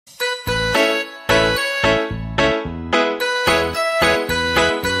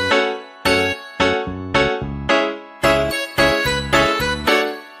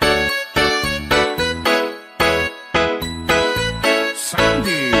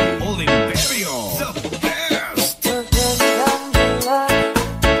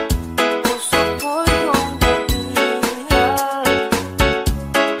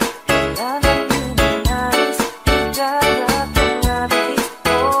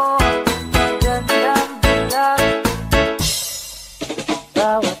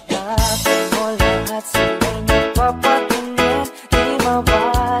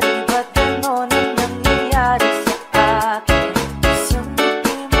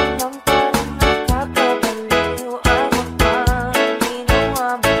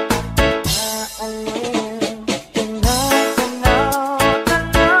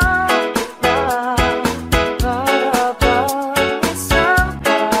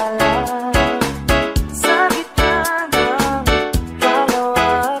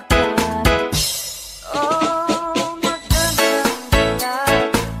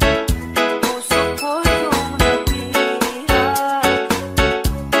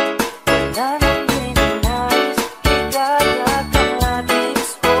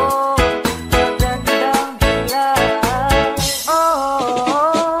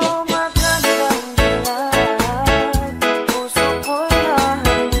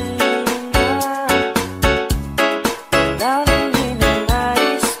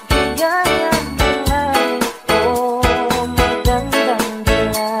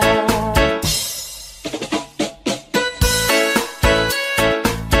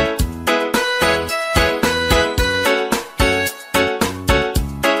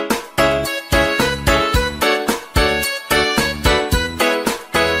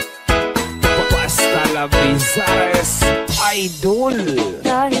Idol.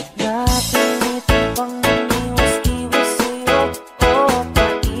 Kahit napilitan pang umiwas-iwas sa'yo,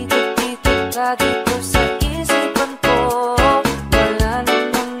 paikot-ikot ka dito sa isipan ko. Wala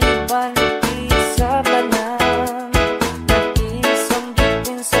namang iba, nag-iisa ka lang, nag-iisang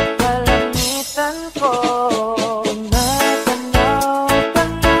bituin sa kalangitan ko. Tanaw-tanaw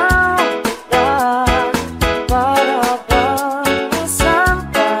kita, para bang isang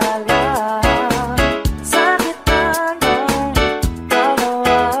kalang sa gitna ng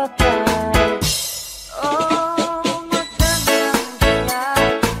kalawakan. Oh, magandang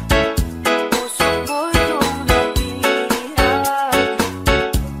dilag, puso ko yung nabihag.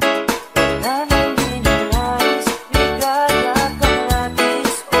 Wala nang ninanais, ligaya kang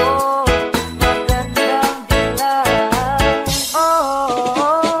natis. Oh, magandang dilag.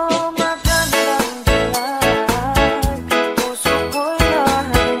 Oh, magandang dilag, puso ko'y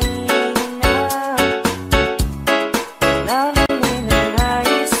nahihina. Wala nang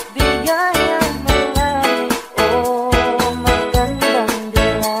ninanais, bigayan ng langit. Oh, magandang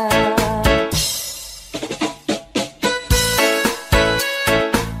dilag.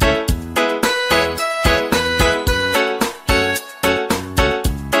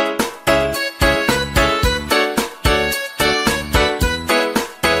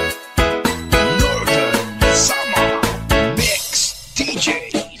 Northern Summer Mix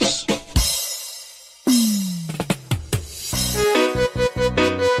DJs.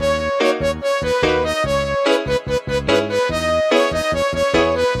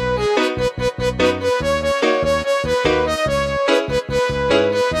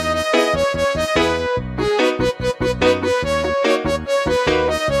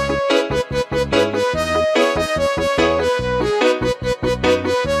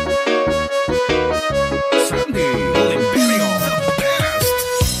 Sandy Imperial, the best.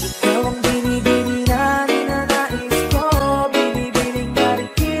 Ikaw ang binibini na ninanais ko, binibining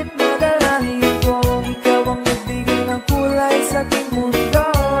marikit na dalahin ko. Ikaw ang nagbigay ng kulay sa aking mundo,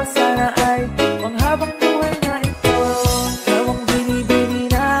 sana ay panghabang buhay na ito. Ikaw ang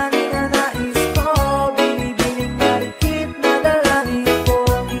binibini na ninanais ko, binibining marikit na dalahin ko.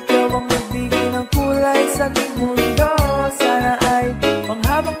 Ikaw ang nagbigay ng kulay sa aking mundo, sana ay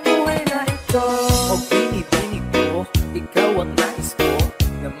panghabang buhay na ito. O binibining ko, ikaw ang nais ko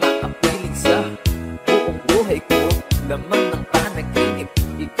na makapiling sa buong buhay ko. Laman ng panaginip,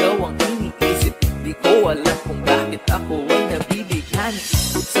 ikaw ang iniisip. Di ko alam kung bakit ako ay nabibighani.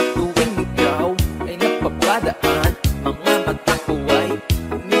 Sa tuwing ikaw ay napapadaan, mga mata ko ay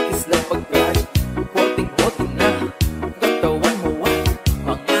kumikislang pagkat hoting-hoting na katawan mo at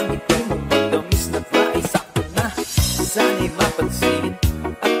mga ngiti mong matamis na ba ay sakto na. Sana'y mapansin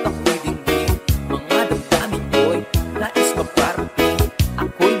at ako'y dinggin, mga damdamin ko'y nais maparating.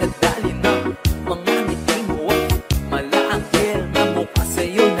 Ako'y nadali na mga ngiti mo at malaanghel na mukha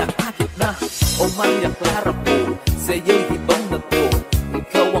sa'yo nakakit na. O Maria Clara ko, sa'yo'y hitong na to.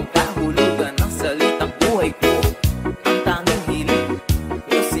 Ikaw ang kahulugan ng salitang buhay ko. Ang tanging hiling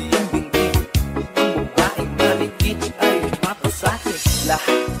ko siyang dinggin. Ang babaeng maligit ay mapasakit.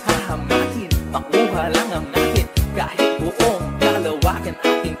 Lahat hahamakin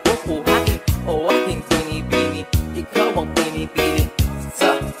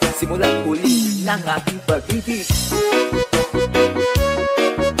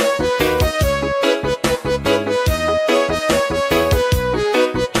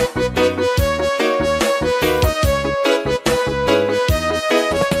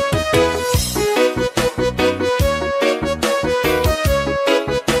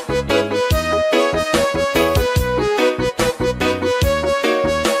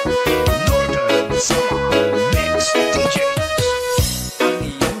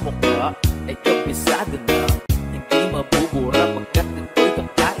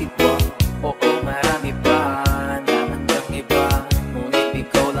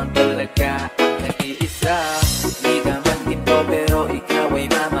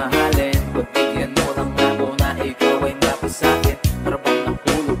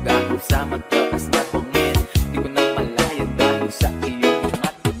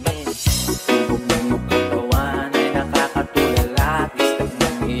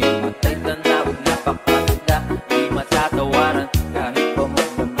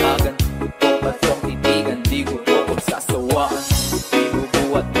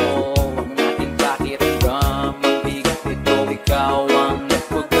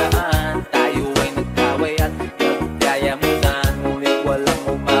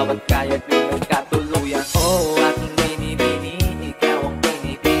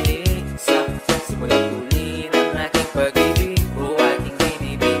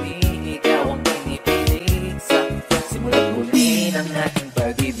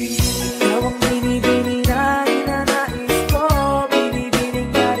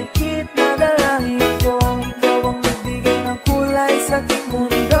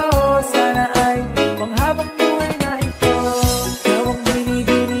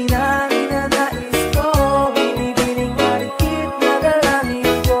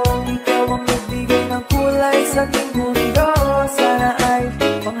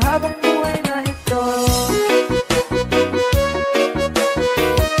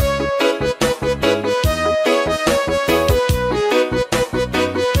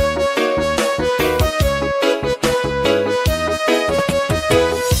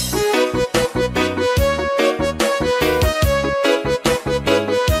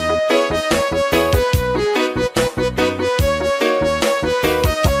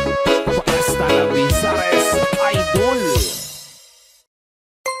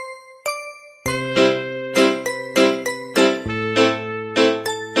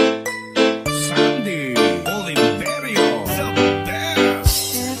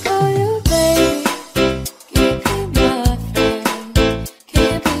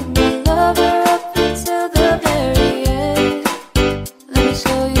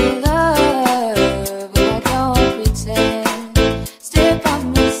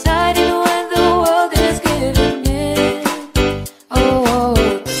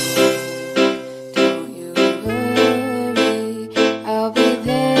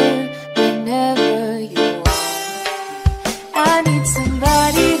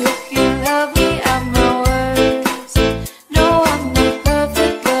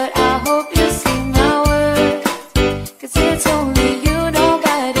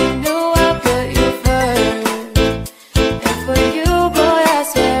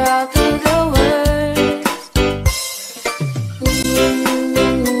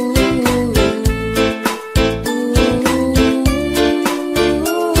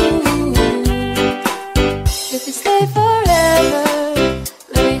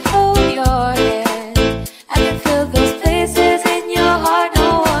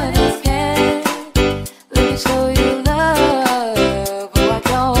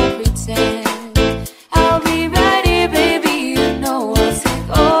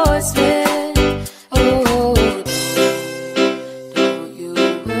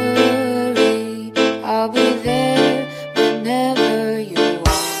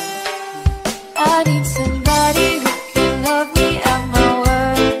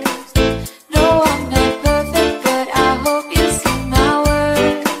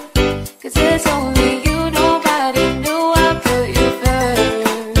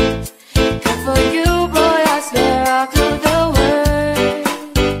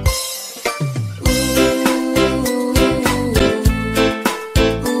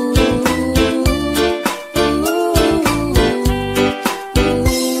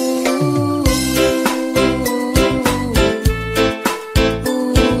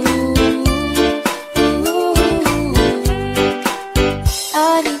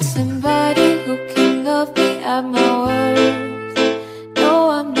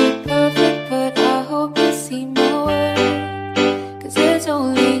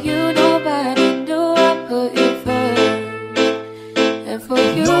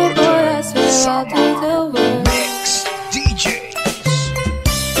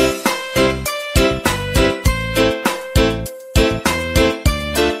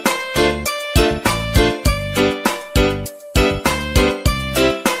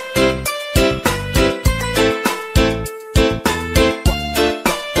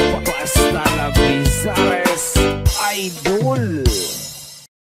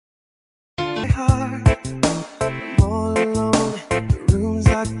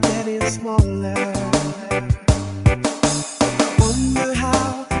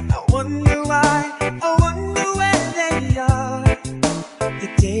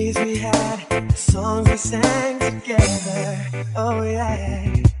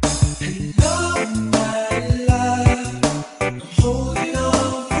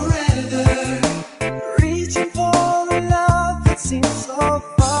Reaching for a love that seems so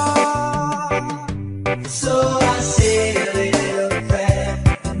far. So I say a little prayer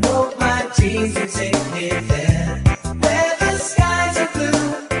and hope my dreams will take me there, where the skies are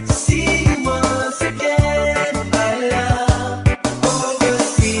blue, to see you once again, my love. Over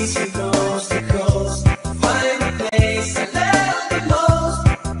seas from coast to coast, find a place I love the most,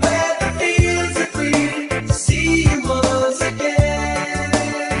 where the fields are green, to see you once again,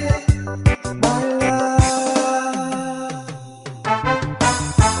 my love.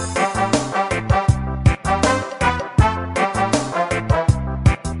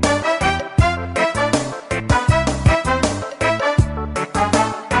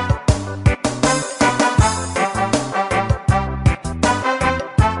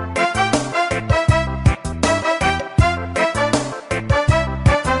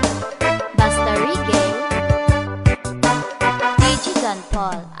 Basta Reggae, DJ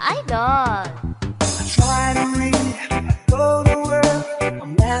Paul, Idol. I try to read, I go to work,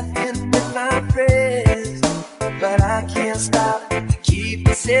 I'm laughing with my friends, but I can't stop to keep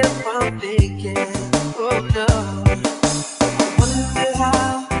myself from thinking. Oh no. I wonder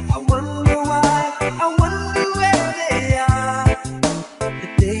how, I wonder why, I wonder where they are. The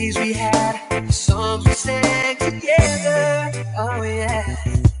days we had, the songs we sang together. Oh yeah.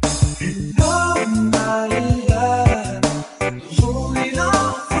 Oh my love, holding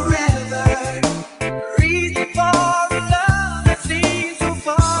on forever.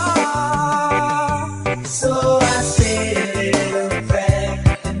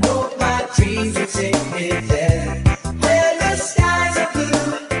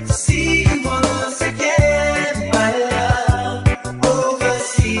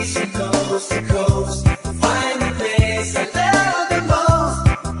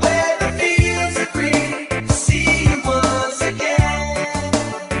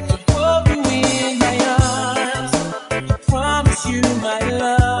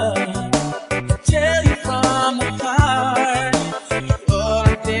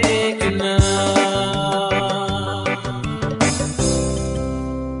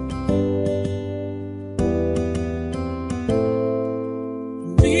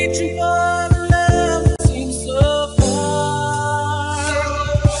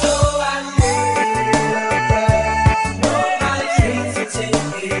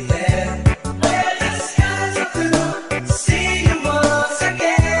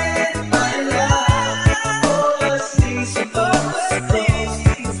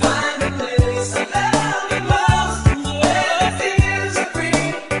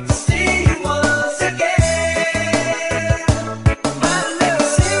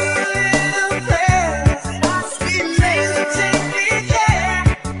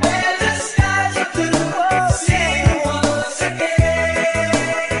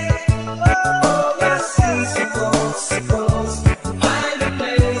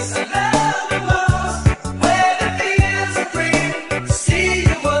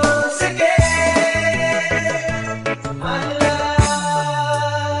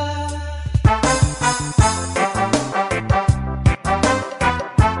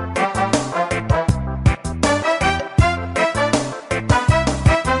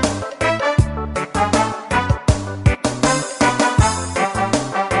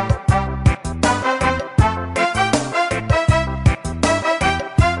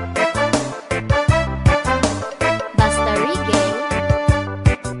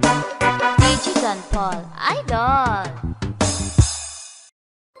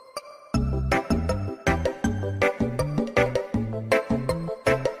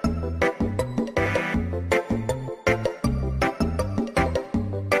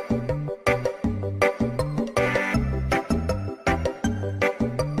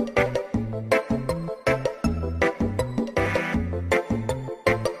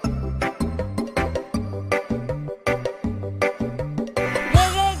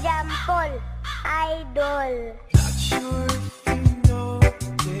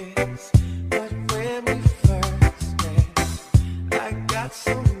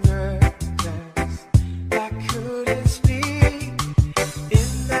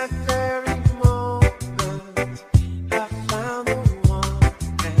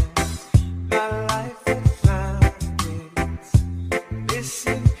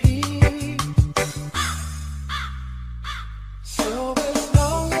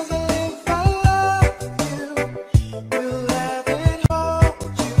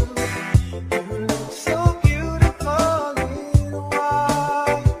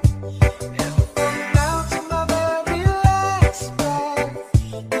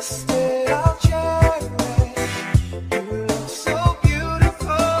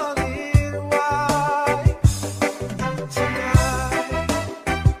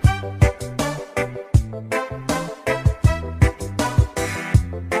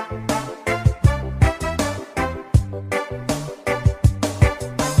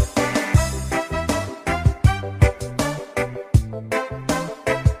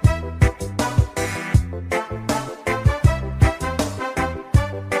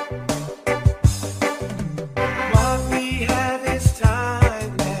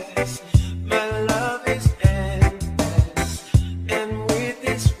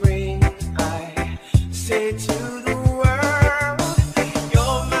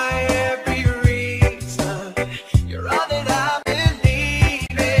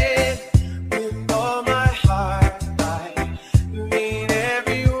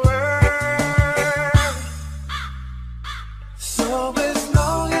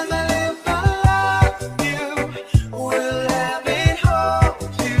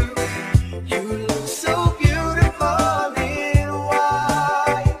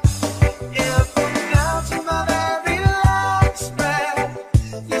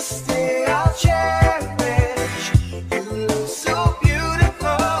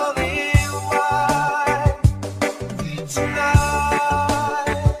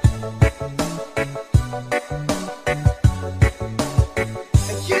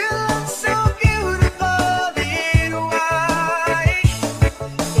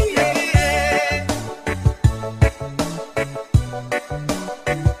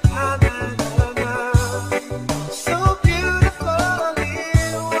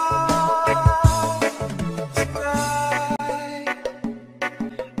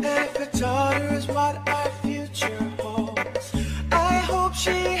 daughter is what our future holds. I hope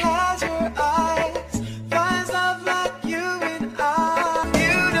she has your eyes, finds love like you and I.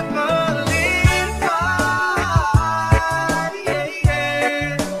 Beautifully white, yeah,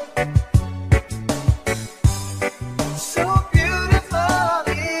 yeah. So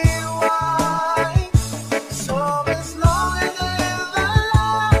beautifully white. So as long as I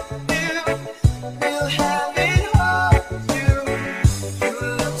live, we'll have it hold you. You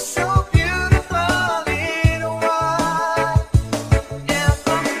look so beautifully white. And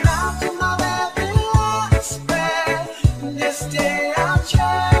from now to my very last breath, this day I'll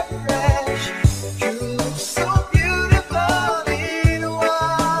cherish. You look so beautifully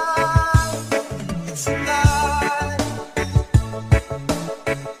white. It's not,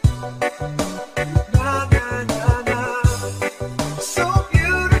 na na na na. So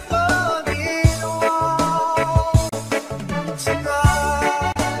beautifully white. It's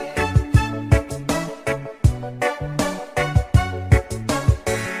not.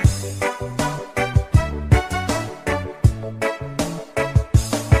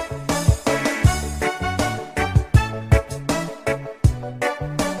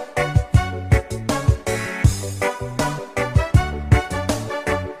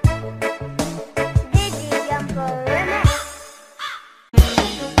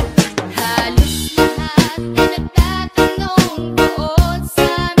 Halos lahat ay nagtatanong doon sa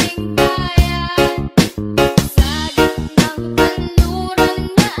aming bayan. Sa gitnang kanluran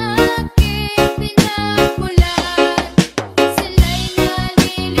na aking pinagmulan, sila'y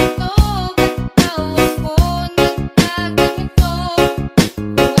nalilito at tawa ko nagkaganito.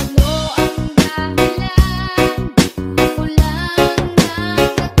 Kung ano ang dahilan, ako lang ang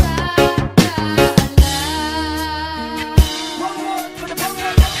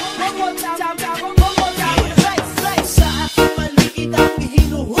Sa aking paligid ako'y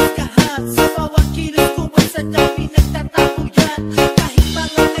hinuhusgahan. Sa bawat kilos ko ay sadyang pinagtatapuyan. Kahit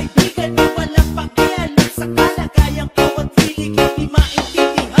mga kaibigan na walang pakialam sa kalagayan ko at feeling hindi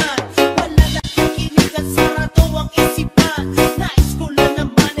maintindihan. Wala nakikinigan, sarado ang isipan. Nais ko lang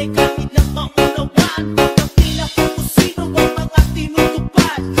naman ay kahit lang maunawaan. Pagkapilang ko kung sino ang mga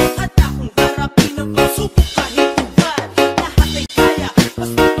tinutupad. Handa kong harapin ang pagsubok kahit tubad. Lahat ay kaya,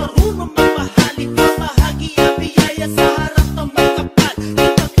 basta marunong mamahalin. Mamahagi ang biyaya sa harap ng may kapal.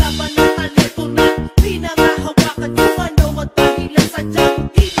 Ipaglaban ang talento na pinangahawakan. Kung ano ang dahilan sadyang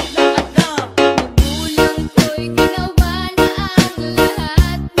hindi nila alam. Magulang ko'y ginawa na ang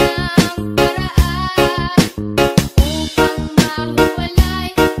lahat ng paraan upang mahuwalay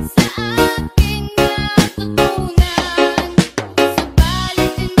sa aking natutunan.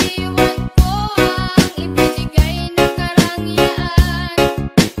 Subalit iniwan ko ang ibinigay na karangyaan.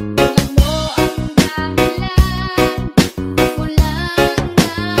 Kung ano ang dahilan, ako lang ang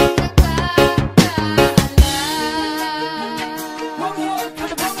nakakaalam.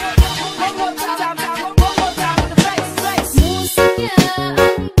 Musika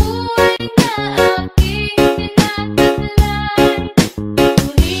ang buhay na aking pinagdadaan.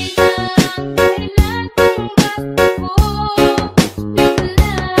 Ngunit ang dahilan kung bakit ko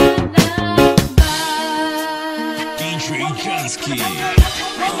naglalakbay. DJ Jansky.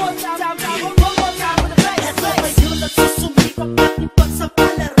 Eto ngayon nagsusumikap aking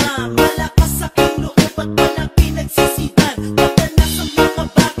pagsapalaran. Malakas aking loob at walang pinagsisihan. Madalas ang mga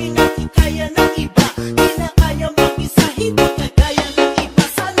bagay na di kaya ng iba. Di na kaya mag-isa, hindi kagaya ng iba.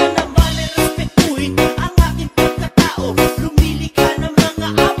 Sana naman ay respetuhin ang aking pagkatao. Lumili ka ng mga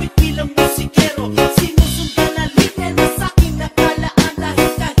awit bilang musikero. Sinusundan na linya na sa'king nakalaan. Dahil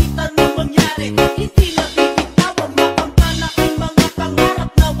kahit anong mangyari, hindi na bibitawan. Makamtan aking mga pangarap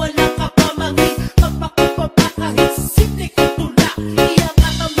na walang kapamangin. Magpakumbaba kahit sa simpleng tula.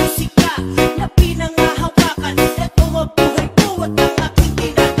 Iangat ang musika na pinangahawakan. Ito ang buhay ko at ang aking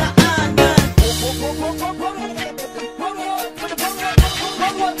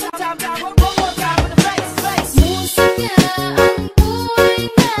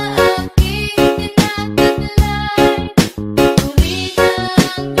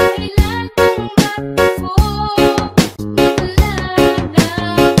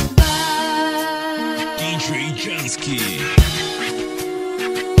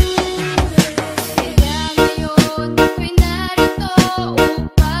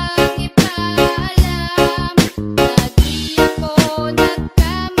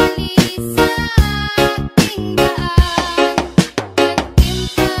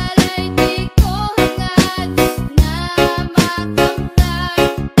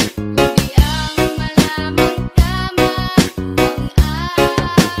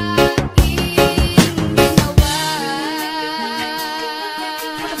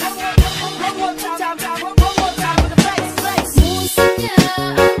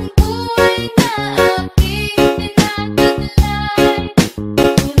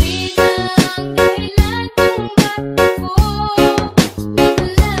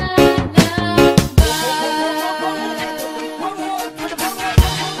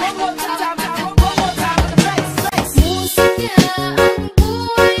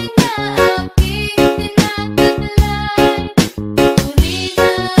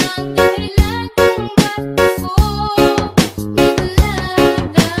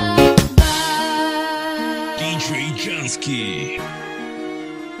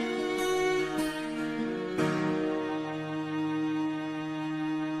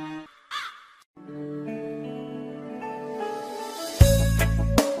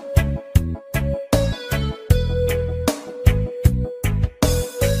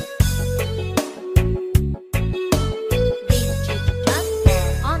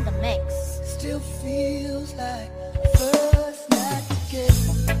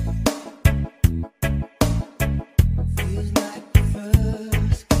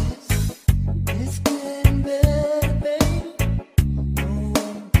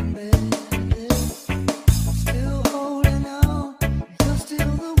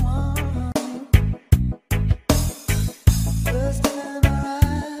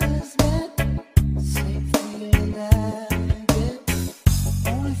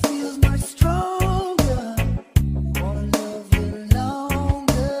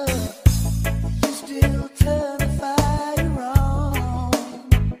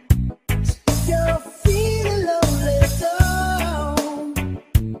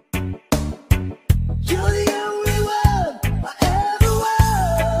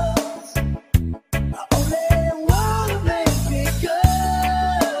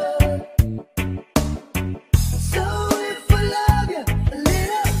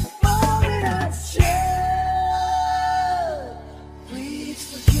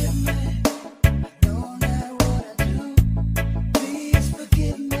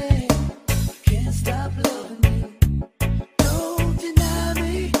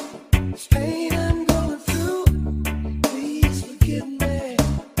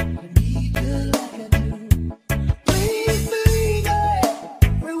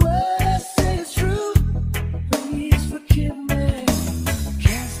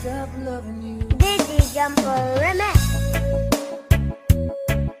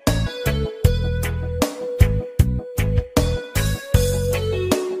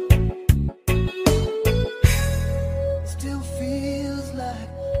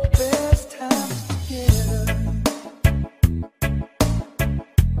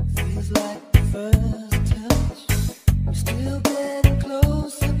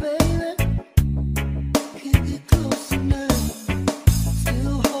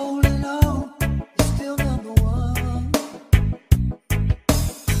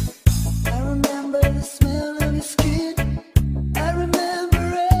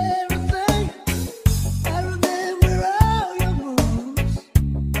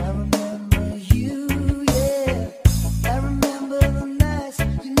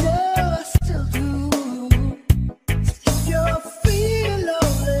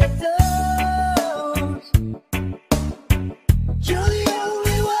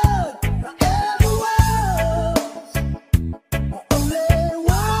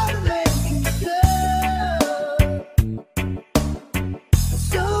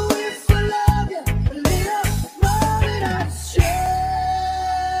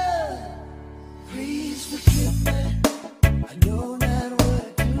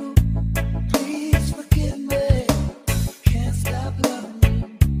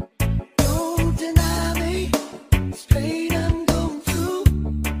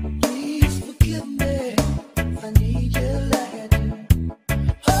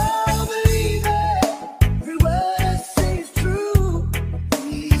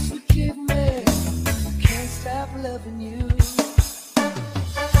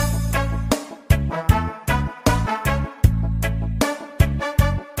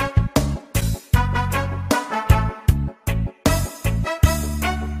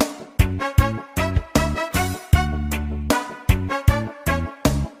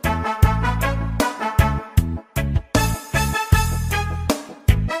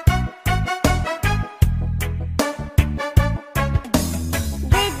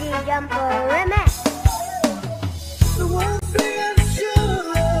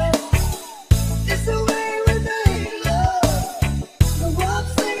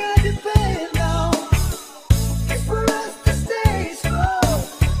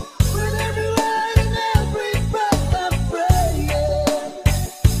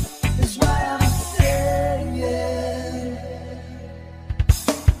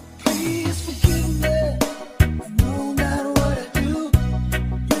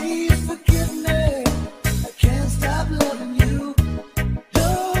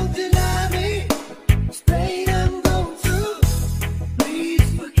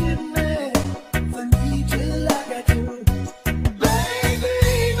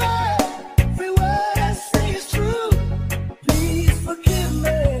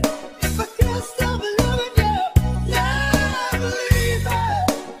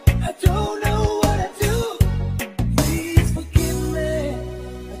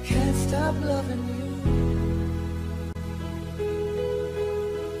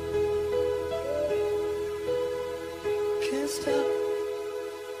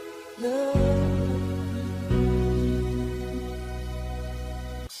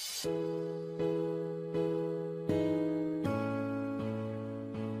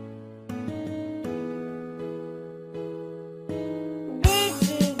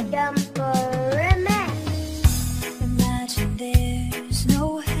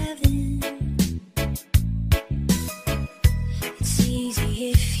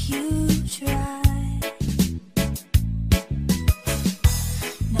if you try.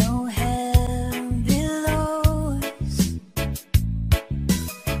 No hell below us,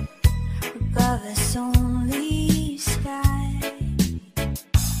 above us only sky.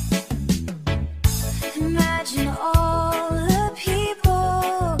 Imagine all the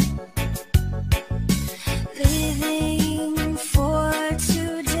people living for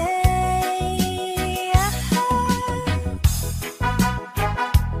today.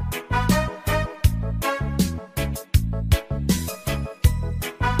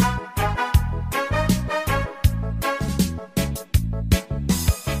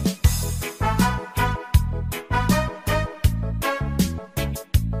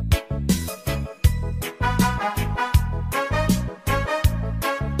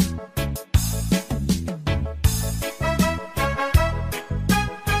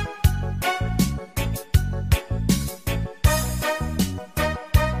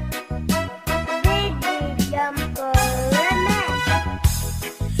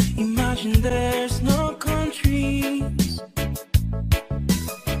 Imagine there's no countries.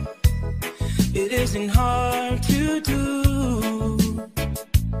 It isn't hard to do.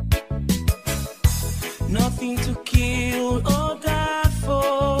 Nothing to kill or die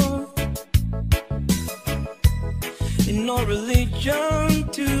for, and no religion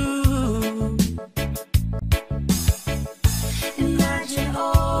too. Imagine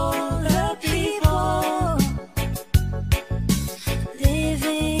all the people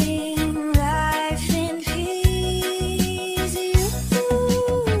living life in peace.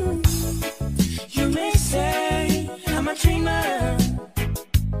 You may say I'm a dreamer,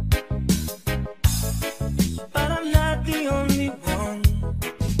 but I'm not the only one.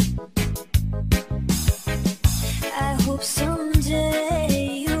 I hope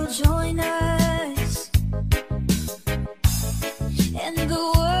someday you'll join us, and the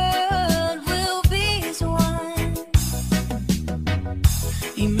world will be as one.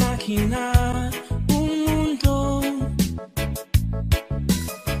 Imaginar un mundo.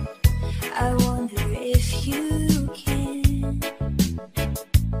 I wonder if you can.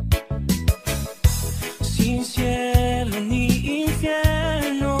 Sin cielo ni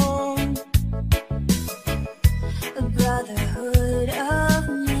infierno, a brotherhood of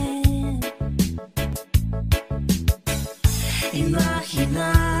men.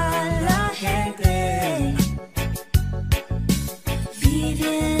 Imaginar la gente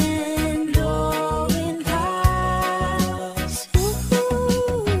viviendo en paz.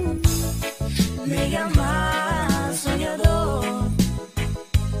 Me llamas soñador.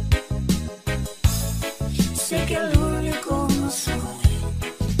 Sé que el único no soy.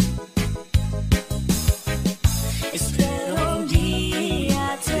 Espero un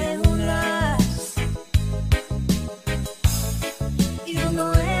día te unas y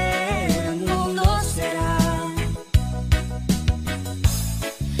uno el mundo será,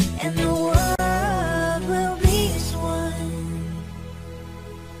 and the world will be as one.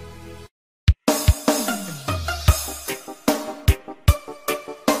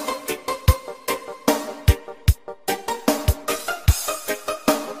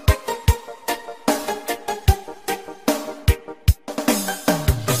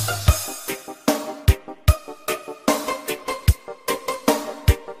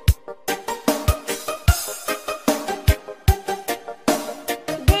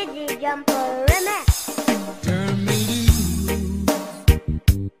 Turn me loose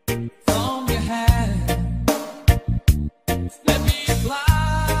from your hand. Let me fly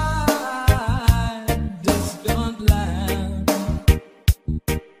distant land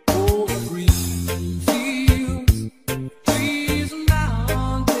over green fields, trees and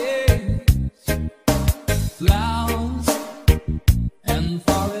mountains, clouds and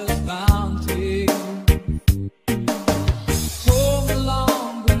forest fountains. Home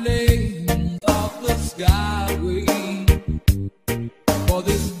along the lane of the skyway, for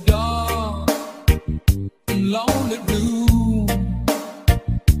this dark and lonely blue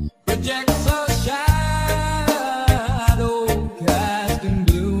projects a shadow casting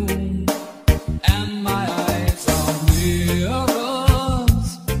gloom, and my eyes are mirrors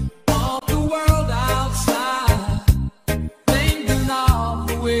of the world outside, thinking of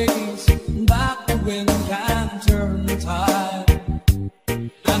the ways that the wind can turn the tide.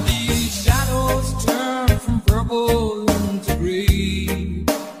 And these shadows turn from purple to green,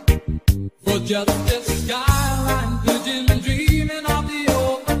 for just this skyline pigeon dreaming of the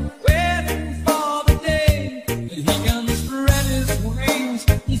open, waiting for the day that he can spread his wings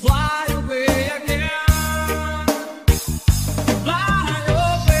and fly away again. Fly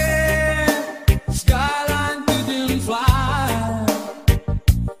away, skyline pigeon fly.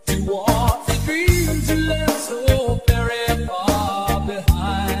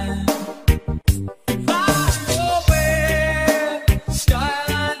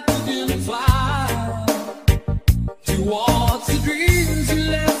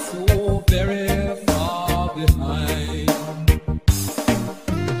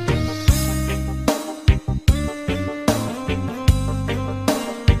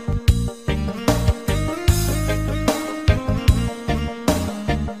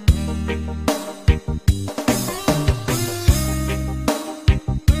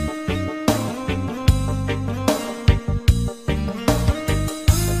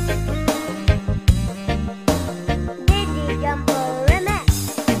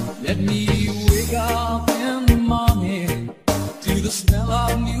 Let me wake up in the morning to the smell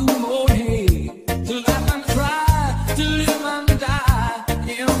of new mown hay, to laugh and cry, to live and die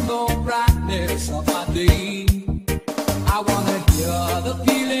in the brightness of my day. I wanna hear the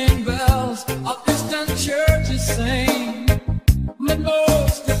pealing bells of distant churches sing, but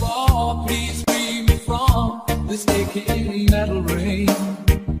most of all, please free me from this aching metal rain,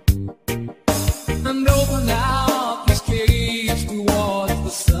 and open out these caves towards the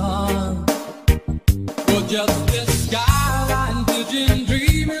sun.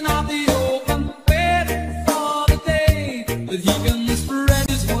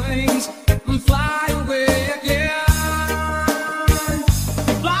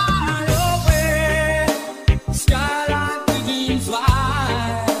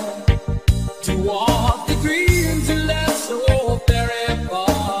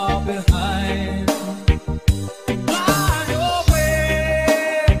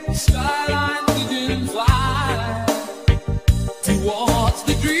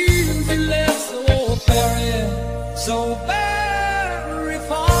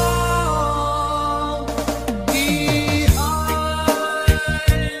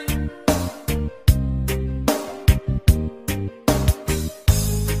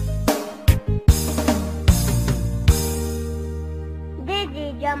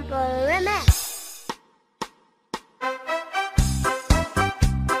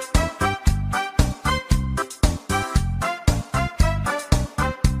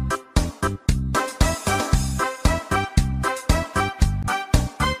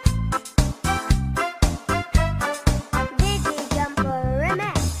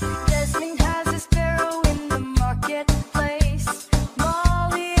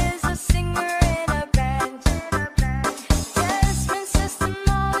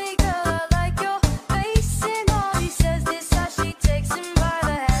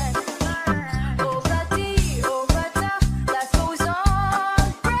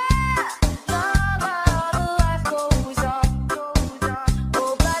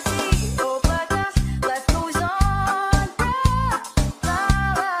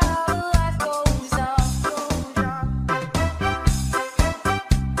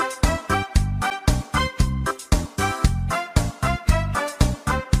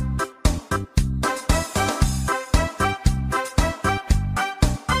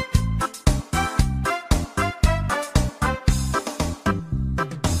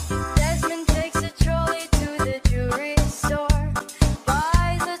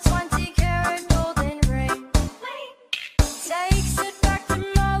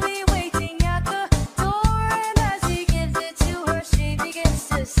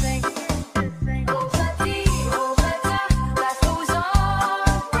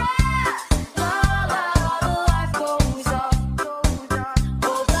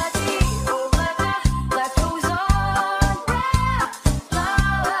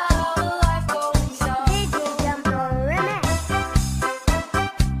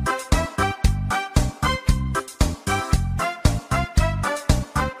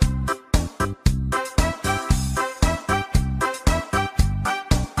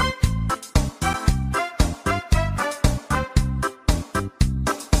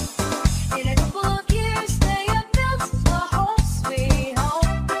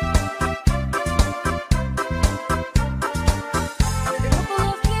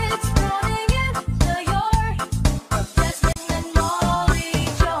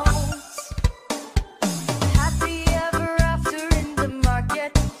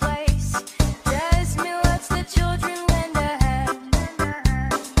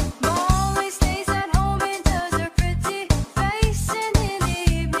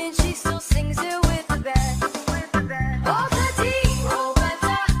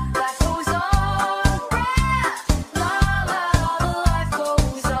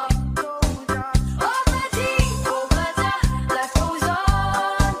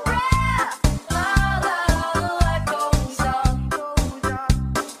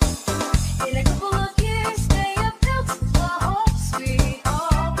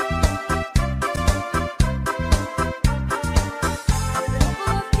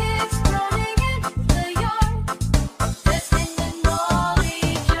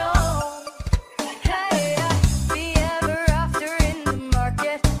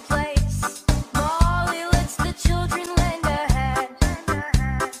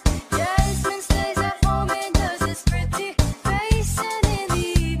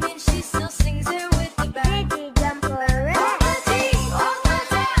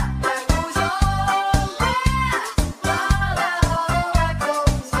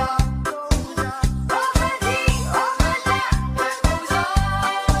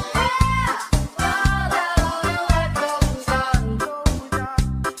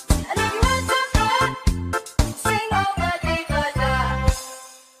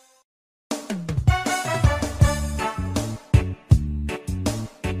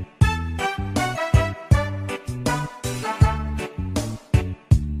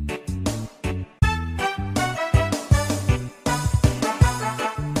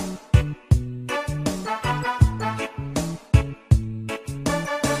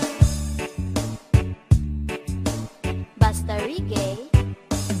 the reggae.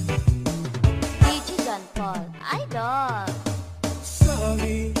 DJ John Paul, idol.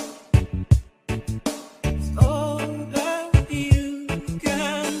 Sorry, it's all that you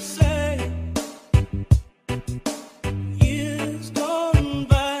can say. Years gone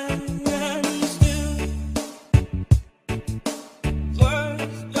by and still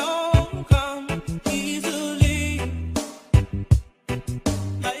words don't come easily.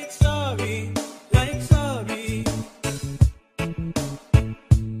 Like sorry, like sorry.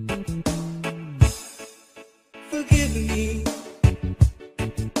 Forgive me.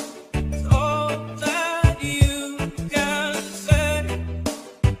 It's all that you can say.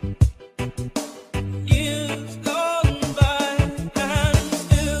 Years gone by and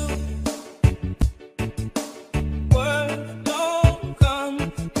still words don't come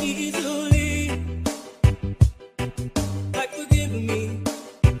easily. Like forgive me,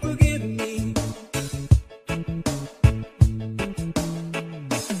 forgive me.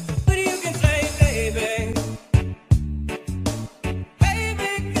 But you can say, baby,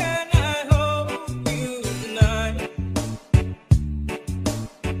 baby, can I hold you tonight?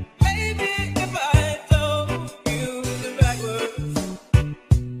 Baby, if I told you the right words,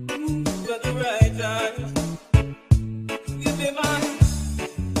 but the right time, you'd be mine.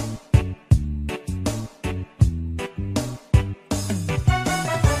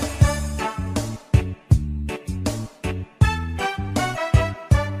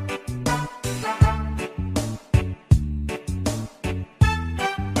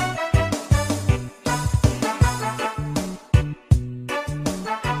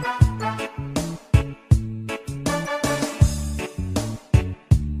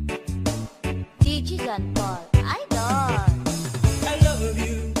 DJ John Paul, idol. I love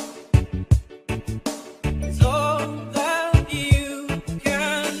you. It's all that you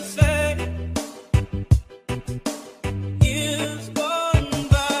can say. Years gone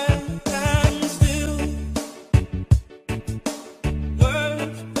by and still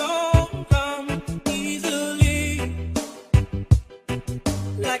words don't come easily.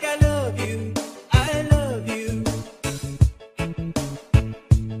 Like I love you, I love you.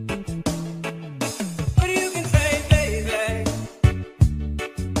 But you can say, baby,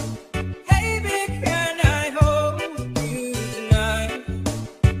 baby, can I hold you tonight?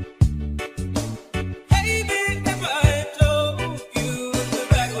 Baby, if I told you the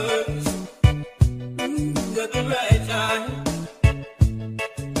right words, at the right time,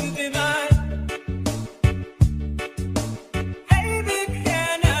 you'd be mine. Baby,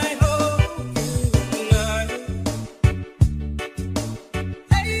 can I hold you tonight?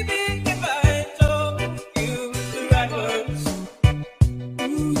 Baby, if I told you the right words,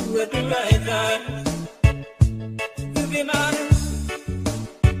 at the right time, you'd be mine.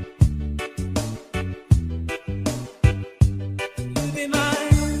 You'd be mine.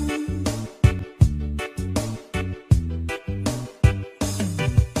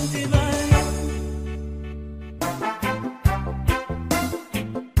 You'd be mine.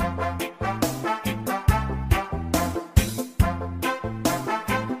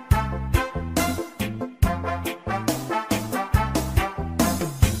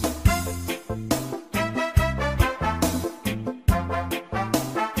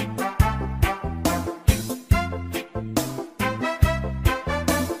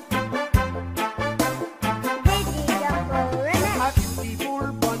 A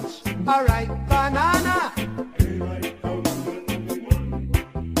beautiful bunch, a ripe banana.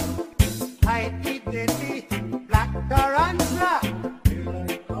 I eat the black tarantula.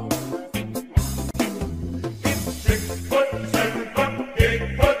 It's 6 foot, 7 foot,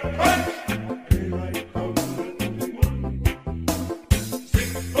 8 foot punch. 6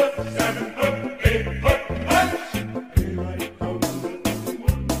 foot, 7 foot, 8 foot punch.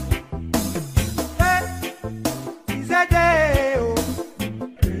 Hey, he's a day, oh.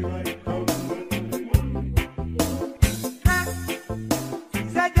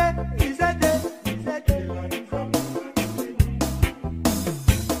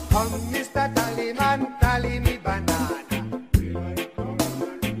 Come, Mr. Tallyman, tally me banana.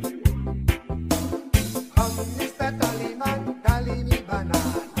 Come, Mr. Tallyman, tally me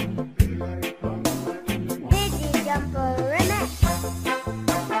banana.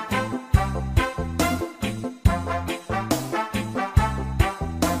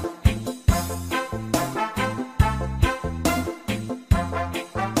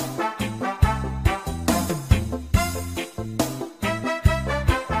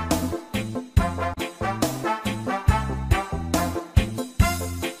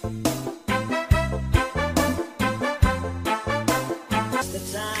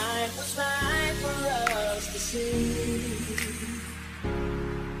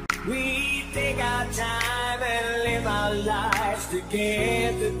 time and live our lives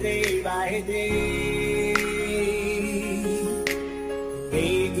together day by day.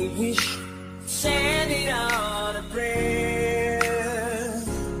 Make a wish, send it on a prayer.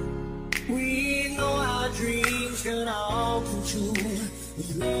 We know our dreams can all come true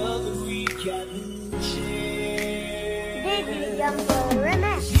with love that we can share. Baby, young boy,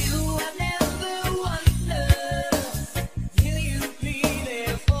 remix. You have never wondered, will you be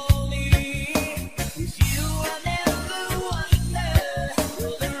there for me? If you have never wondered,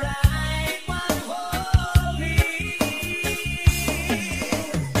 will the right one hold me?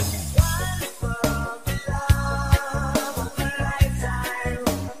 One for the love,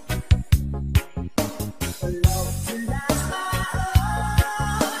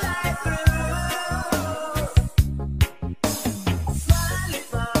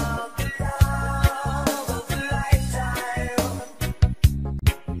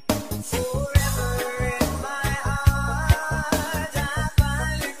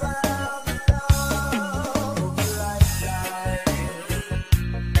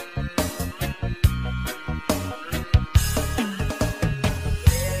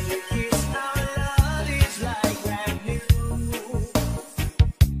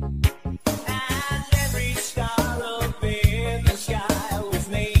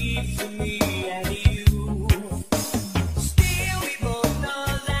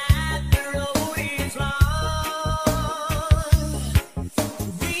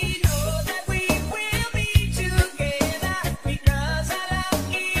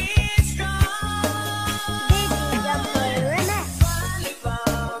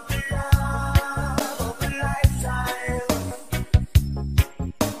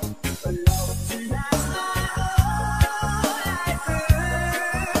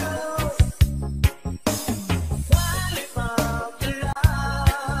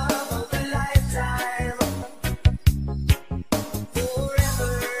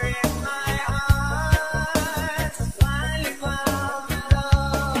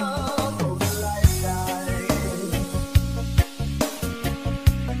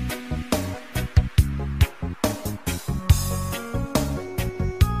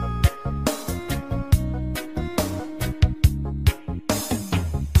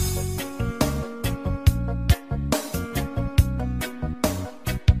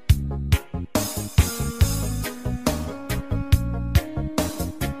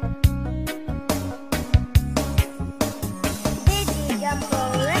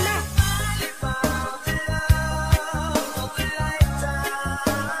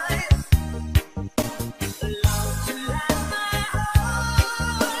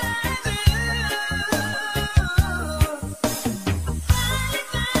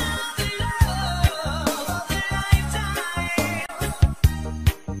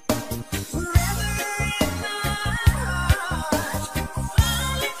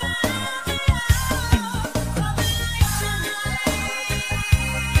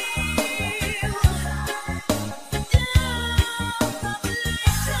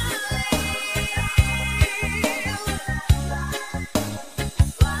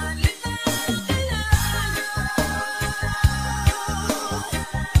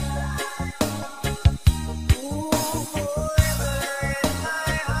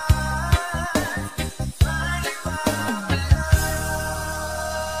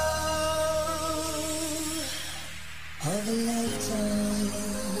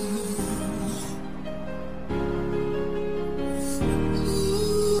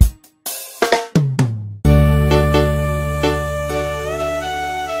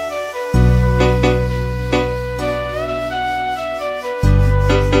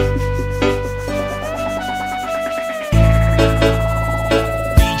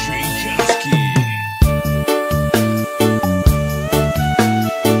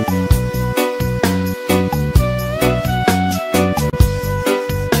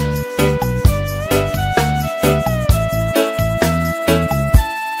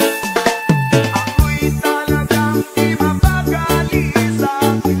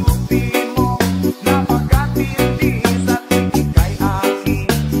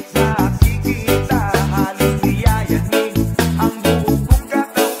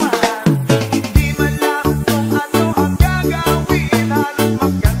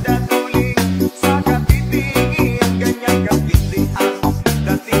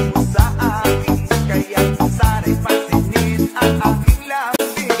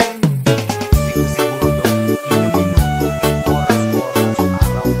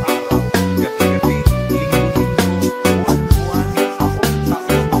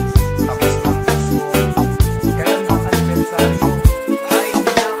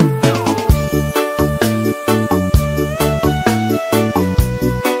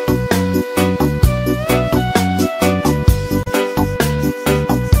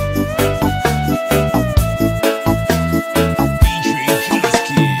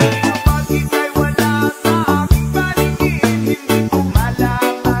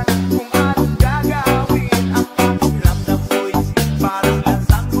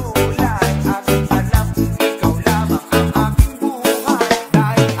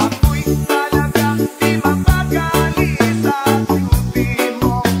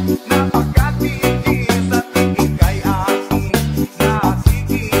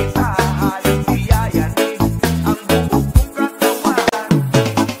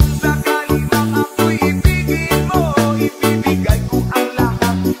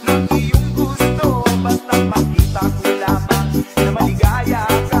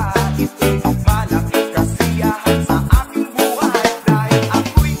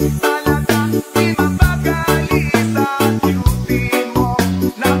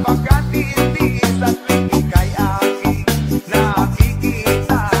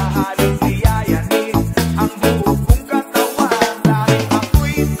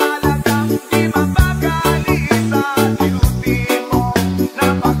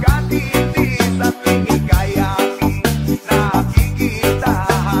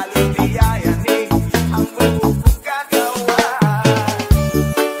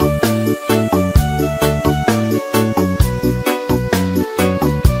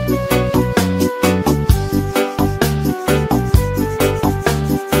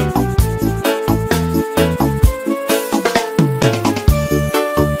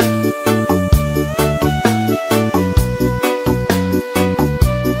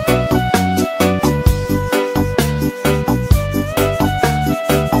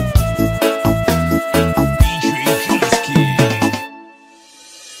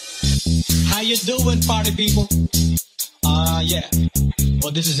 doing, party people? Yeah.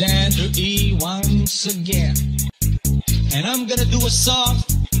 Well, this is Andrew E. once again. And I'm gonna do a song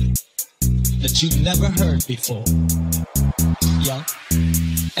that you've never heard before. Yeah.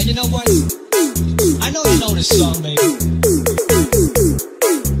 And you know what? I know you know this song, baby.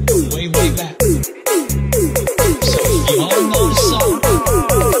 Way, way back. So you all know the song.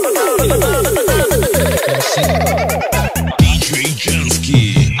 DJ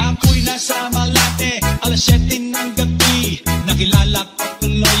Jansky. Ako'y nasa Malate, alas 7 ng gabi. Nakilala ko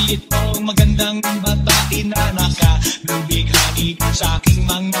tuloy itong magandang babae na nakalubighani sa aking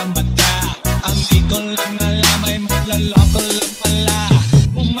mga mata. Ang di ko lang alam ay maglaloko lang pala.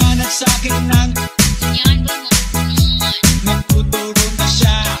 Umanat sa akin ng nagtuturo na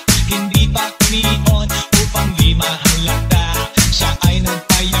siya. Hindi pa kinion upang di mahalata. Siya ay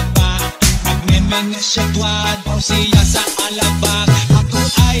nagpayapa, nagmeme na siya tuwad o siya sa alabang. Ako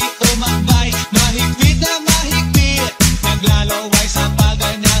ay tumakbay, mahigpit na mahigpit. Naglalaway sa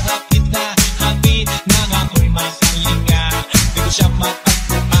bagay na hapit na hapit. Nang ako'y makalinga, di ko siya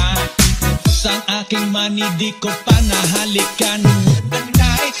matagpuan. Ang aking mani, di ko pa nahalikan. The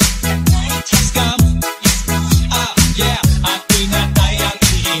night has come. Yeah, ako'y natay ang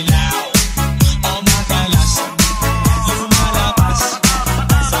ilaw. O madalas lumalabas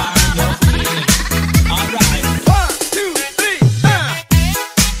sa iyong piling. Alright, 1, 2, 3,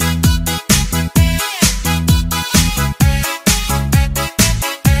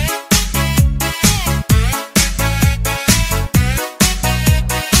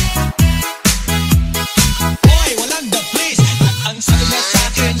 Boy, walang the place. Ang sabi niya sa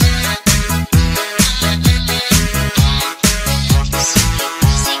akin,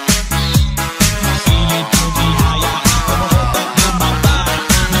 makinig ko bihaya, tumuhot at lumaba.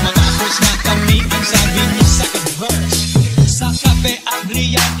 Na matapos na kami, ang sabi niya sa verse. Sa kape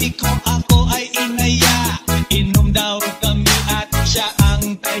Adriatico ako ay inaya. Inom daw kami at siya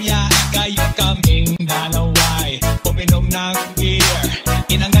ang taya. Kaya kaming dalaway uminom ng beer.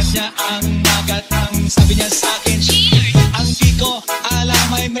 Inangat niya ang magat, ang sabi niya sa akin, ang di ko alam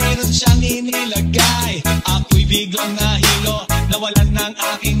ay meron siyang inilagay. Ako'y biglang nahilo, nawalan ng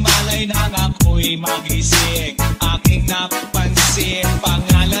aking malay nang ako'y magising. Aking napansin,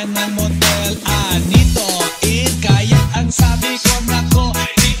 pangalan ng motel, Anito Inn. Kaya ang sabi ko, nako,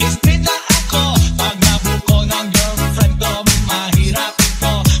 i-street na ako. Pag nabuko ng girlfriend ko, mahirap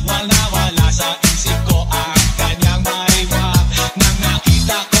ito. Wala sa isip ko ang kanyang maiwak. Nang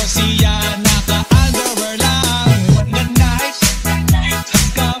nakita ko siya, naka-underwear lang. When the night has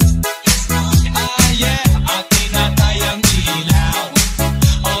come, yeah, at tinatay ang ilaw.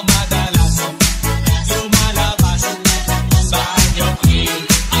 O madalas lumalabas sa iyong piling.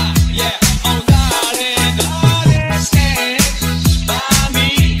 Yeah, oh darling, darling, stand by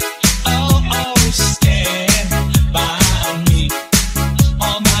me. Oh, stand by me. O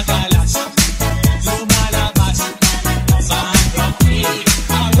madalas lumalabas sa iyong piling.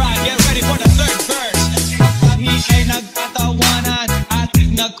 Alright, get ready for the third verse. Kami ay nagtatawanan at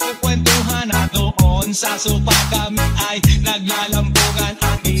nagkukwentuhan, at doon sa sopa kami ay naglalampungan.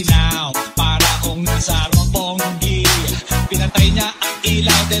 Ang ilaw para kung nasa Roppongi. Pinatay niya ang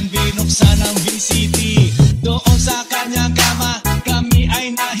ilaw, then binuksan ang VCD. Doon sa kanyang kama kami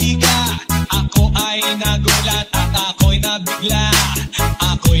ay nahiga. Ako ay nagulat at ako'y nabigla.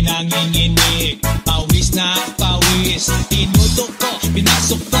 Ako'y nanginginig, pawis na pawis. Tinutok ko,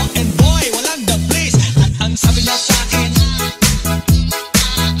 pinasok ko, and boy, walang the place. At ang sabi niya sa akin,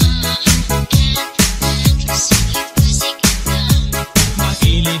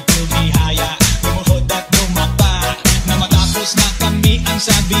 makilig ko bihaya, lumuhod at lumapa. Na matapos na kami, ang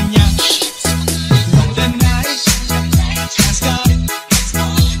sabi niya, when the night has come,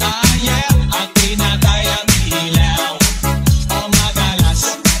 yeah, at tinatay ang ilaw. O madalas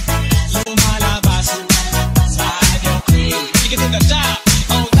lumalabas sa iyong piling. Take it to the top.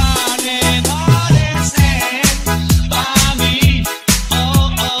 Oh darling, darling, stand by me.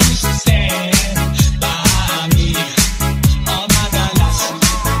 Oh, stand by me. O madalas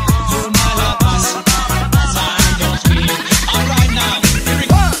lumalabas sa iyong piling. Alright now, here we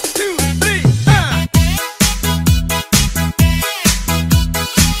go. 1, 2,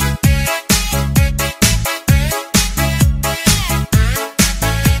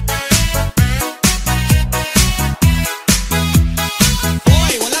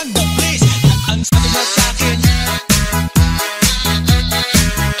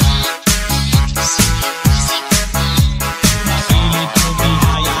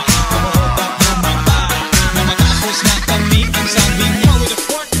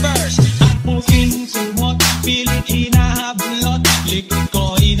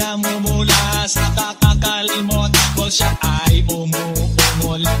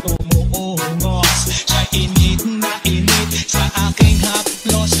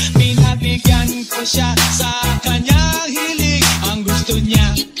 siya sa kanyang hiling. Ang gusto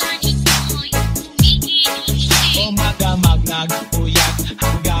niya umaga nagpuyat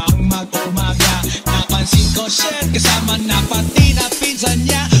hanggang mag-umaga. Napansin ko siya kasama na pati na pinsan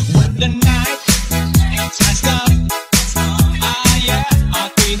niya. With the night let's go. Ah yeah, at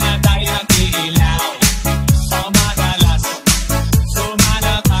pinatay ang ilaw. Madalas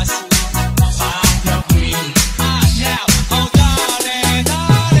lumalabas ang queen. Ah yeah, oh darling,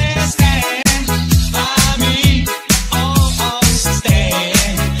 darling, stand by me. Oh, oh,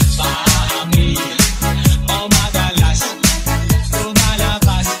 stand by me. Oh madalas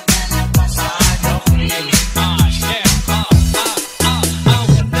lumalabas ang queen. Ah yeah,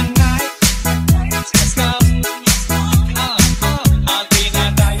 with the night let's go. At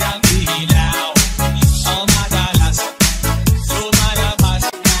pinatay ang ilaw. Oh madalas lumalabas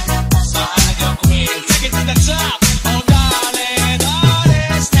ang queen. Take it to the top. Oh darling,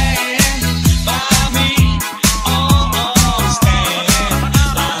 darling, stand by me. Oh, oh, stand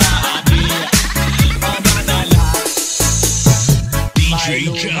by me. Oh madalas DJ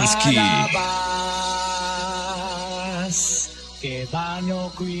Jansky. lumalabas kay Banyo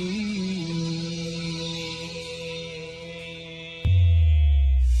Queen.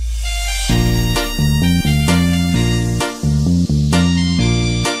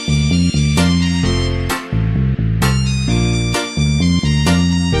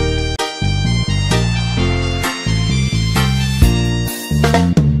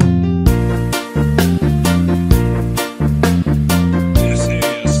 This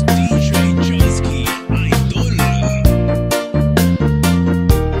is DJ Jansky Idol.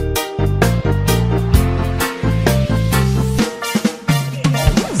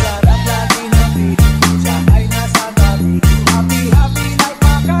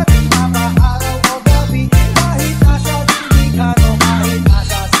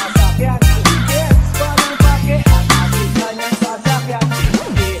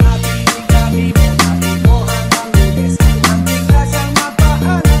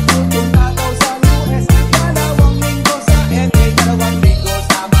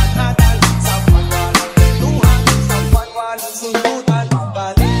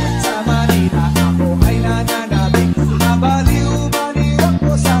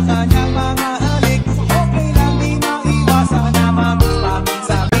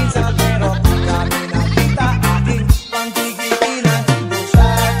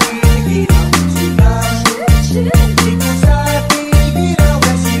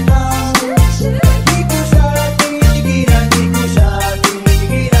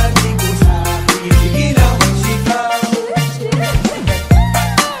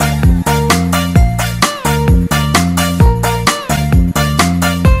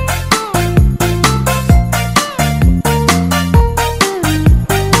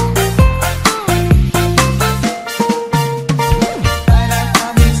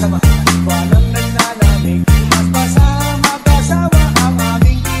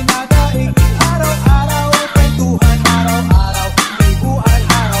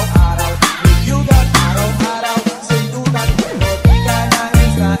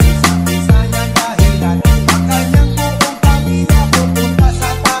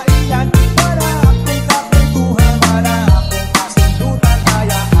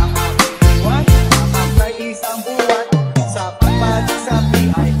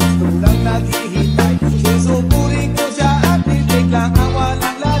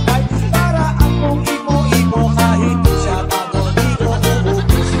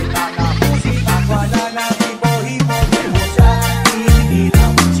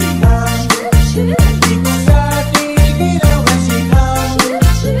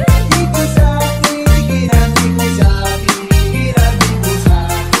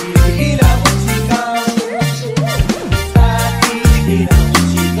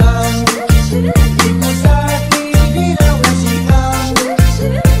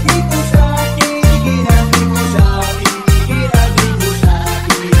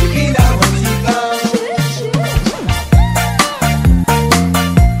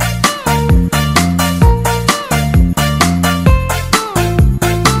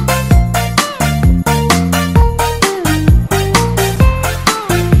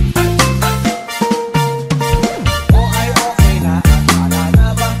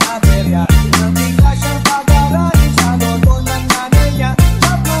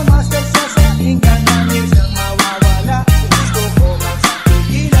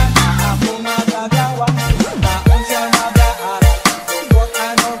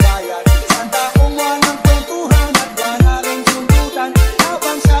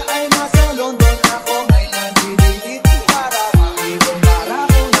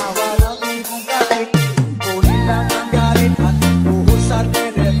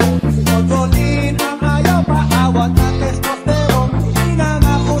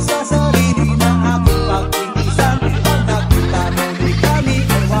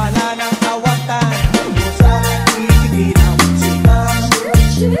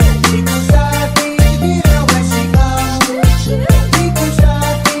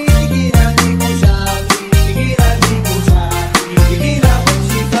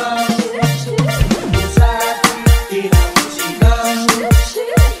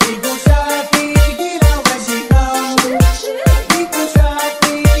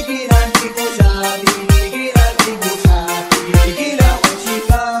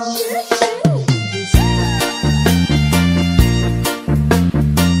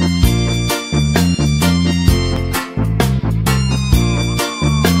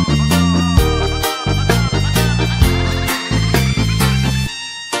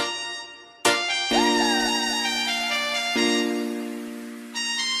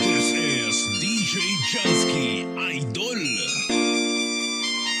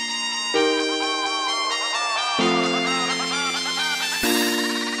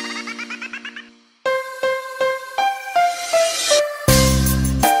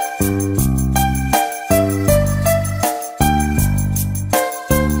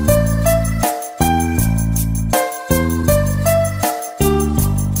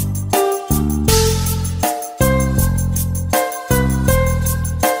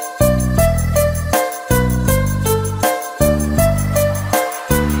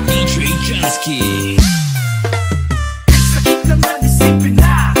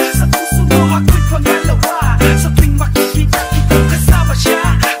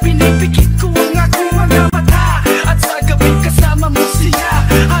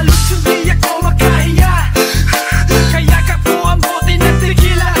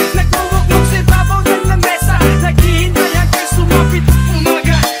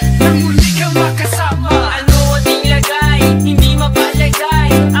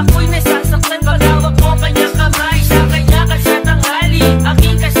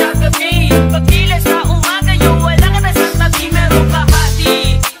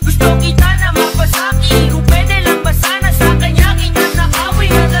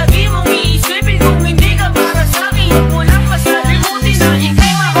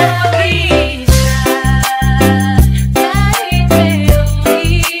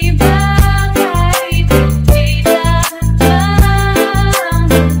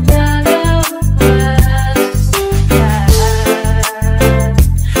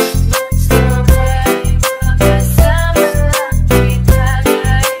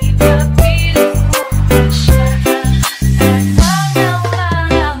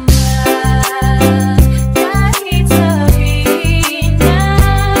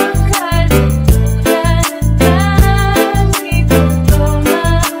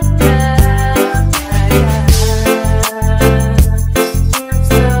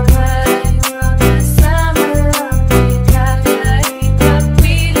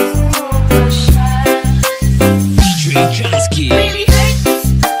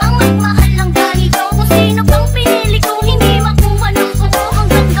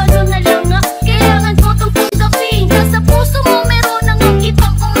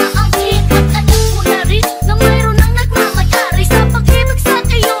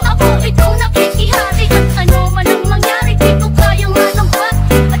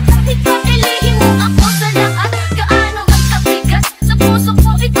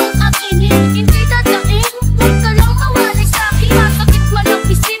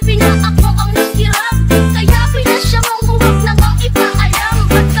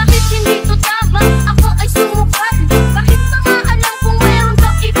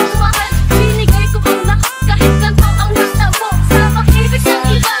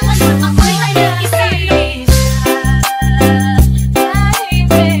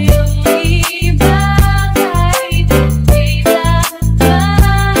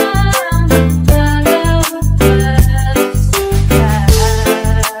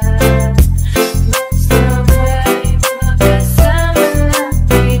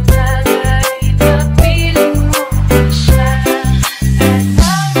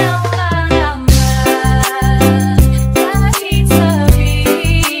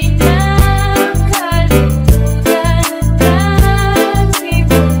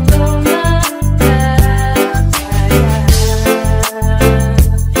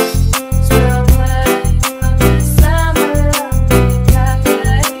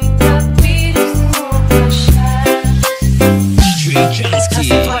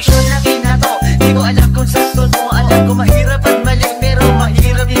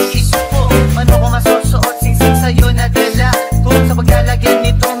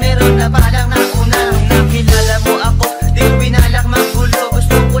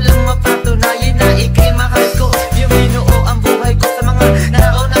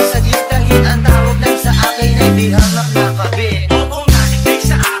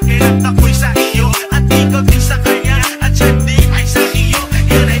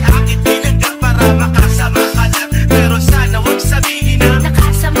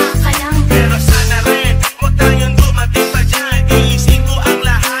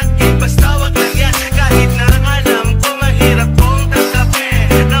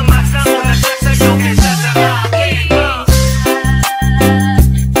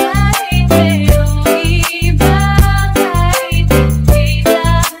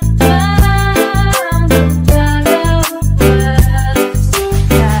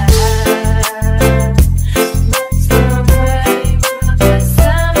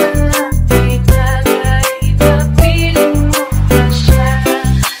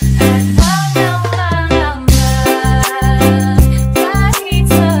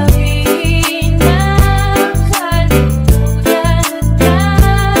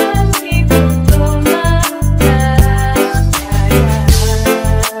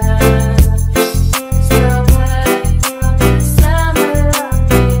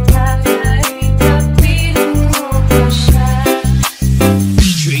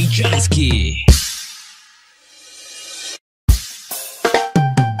 Janski.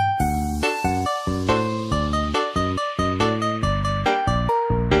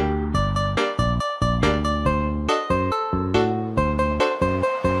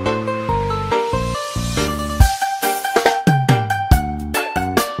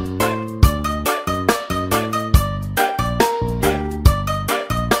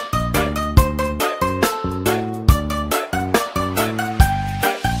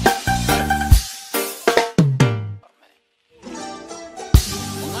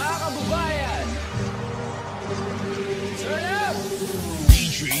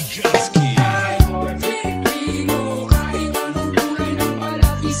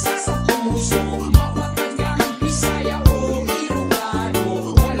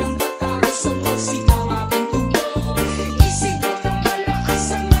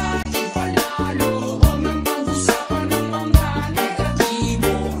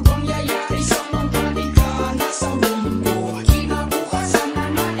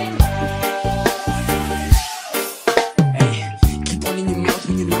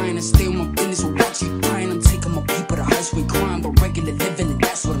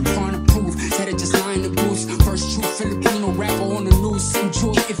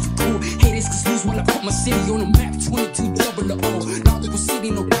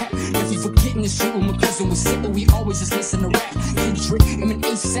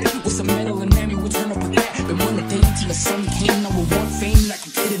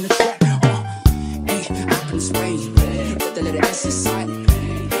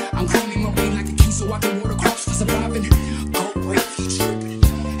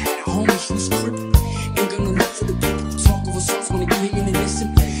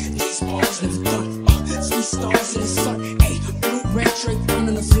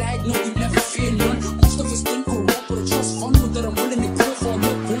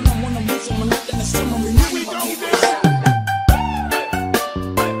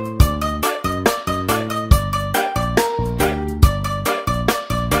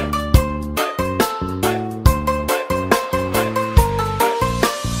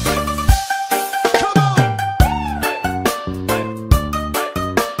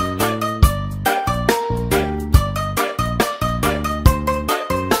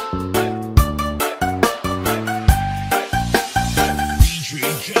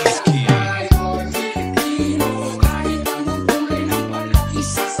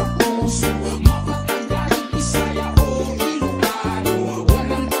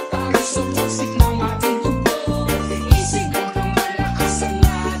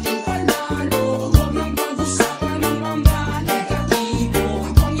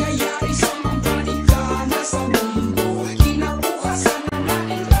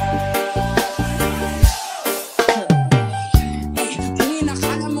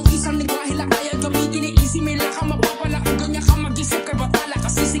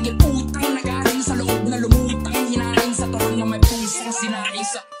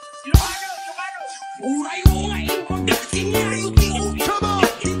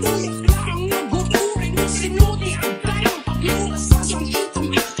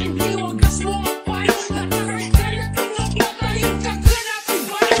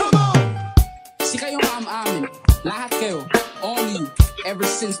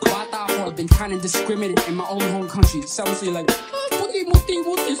 Sounds like, puti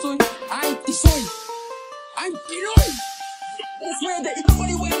muti soy, ay ti soy, ay Pinoy. I swear that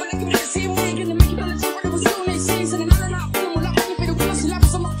nobody will ever look at me the same way. Gonna make you better than what it was doing. They say, so nalala ako na mula kami pero kung sila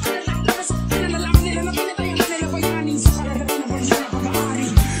sa mga kanila sa pinalalaman nila na pinatay ang kanila bayanin sa karagatan na bansa na pag-aari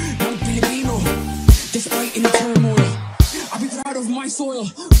ng Pilipino. Despite any turmoil, I'll be proud of my soil.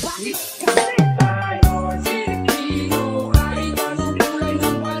 Bakit? Kasi tayo Filipino ay ganong kulay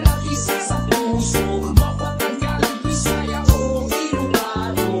ng walang isa sa puso.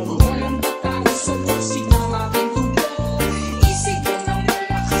 Isip ko na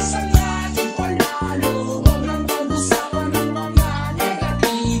malakas ang ating pala.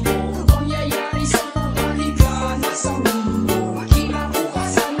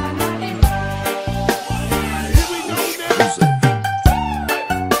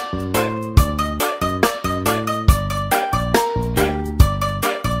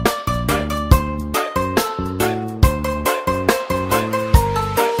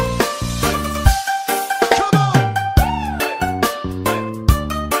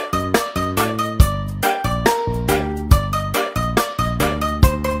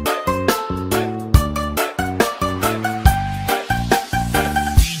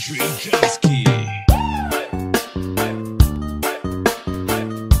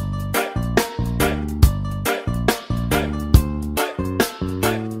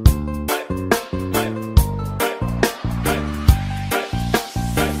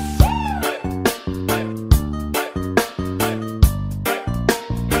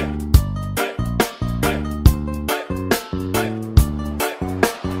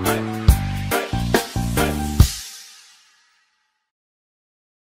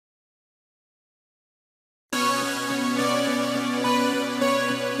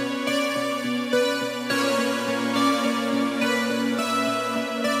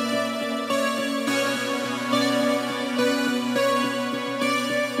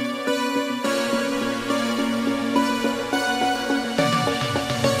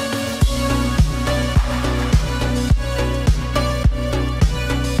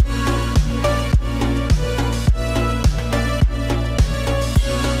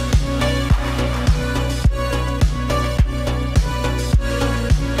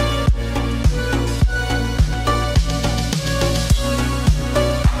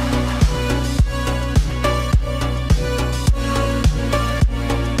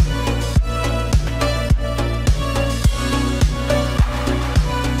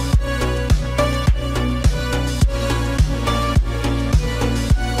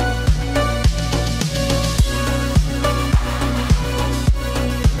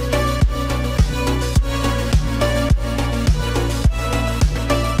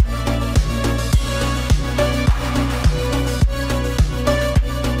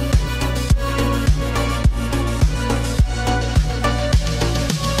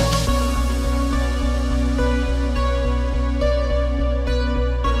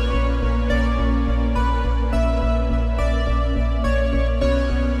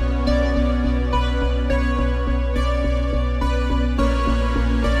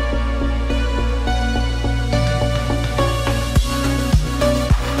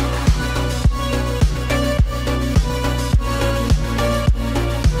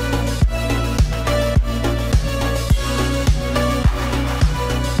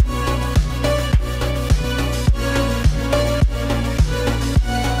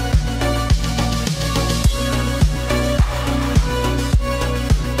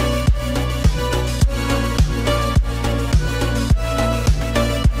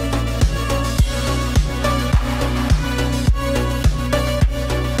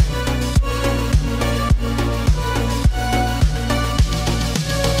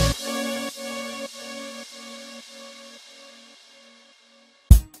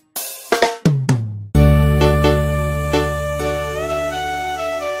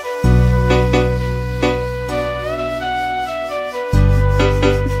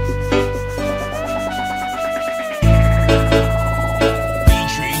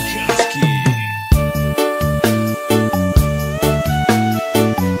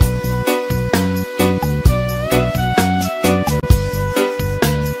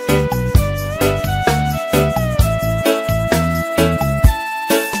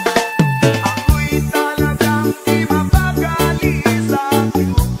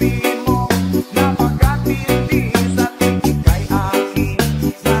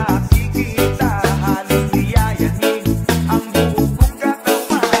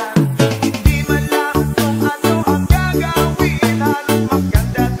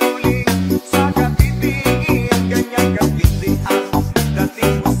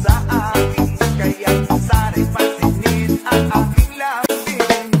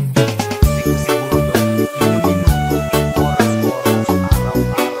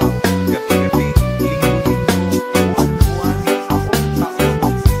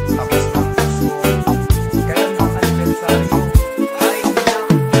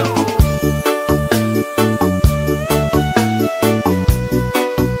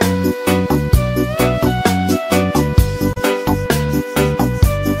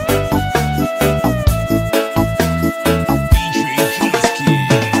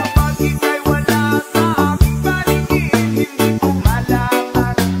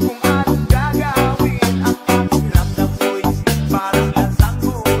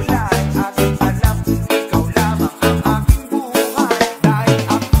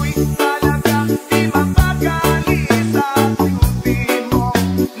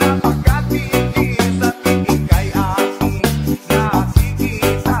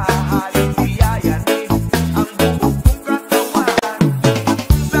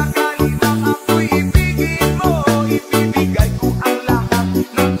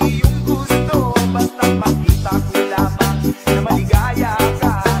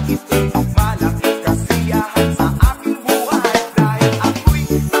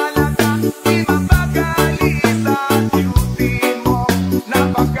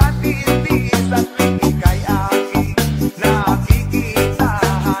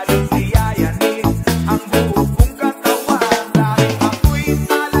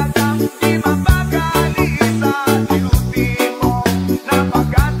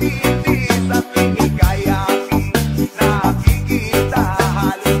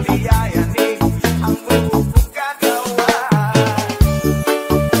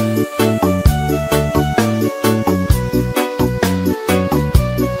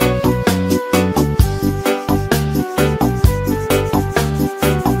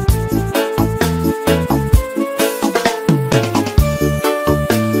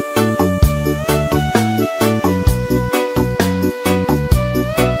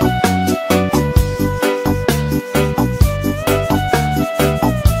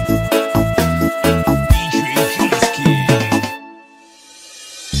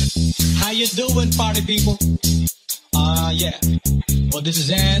 doing, party people? Yeah. Well, this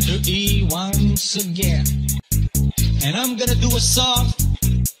is Andrew E. once again. And I'm gonna do a song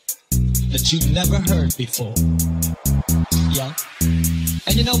that you've never heard before. Yeah.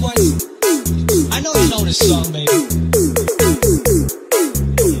 And you know what? I know you know this song, baby.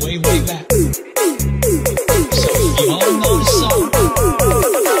 Way, way back. So you all know the song.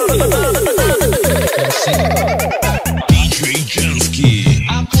 DJ Jansky.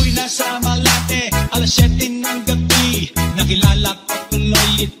 Ako'y nasa Malate, alas 7 ng gabi. Nakilala ko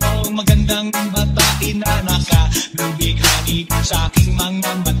tuloy itong magandang babae na nakalubighani sa aking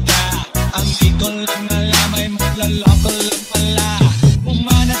mga mata. Ang di ko lang alam ay maglaloko lang pala.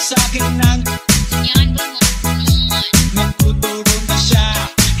 Umanat sa akin ng nagtuturo na siya.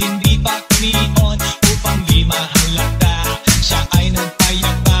 Hindi pa kinion upang di mahalata. Siya ay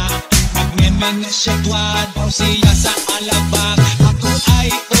nagpayapa, nagmemen na siya tuwad o siya sa alabang. Ako ay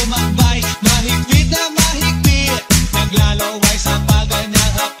umakbay, mahigpit na mahigpit. Naglalaway sa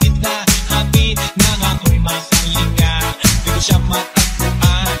paganyang hapit na hapit. Nang ako'y makalinga, di ko siya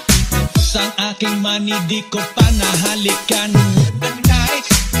matagpuan. Tapos ang aking mani, di ko pa nahalikan. The night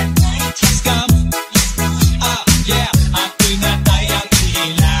has come. Yeah, ako'y natayang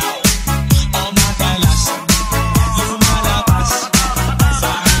ilaw. O madalas lumalabas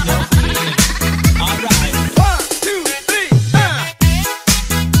sa iyong piling. Alright. 1, 2, 3,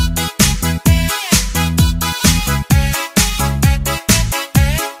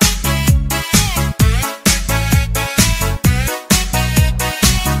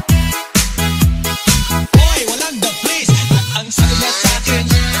 Boy, walang the place. Ang sabi niya sa akin,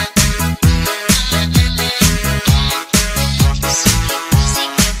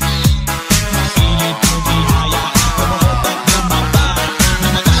 makinig ko bihaya, lumuhod at lumaba.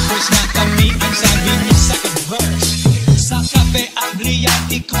 Nang matapos na kami, ang sabi niya sa verse. Sa kape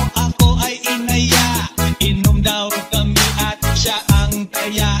Adriatico ako ay inaya. Inom daw kami at siya ang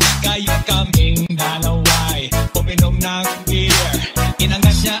taya. Kaya kaming dalaway uminom ng beer.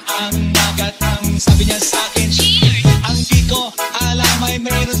 Inangat niya ang nagat. Ang sabi niya sa akin, ang di ko alam ay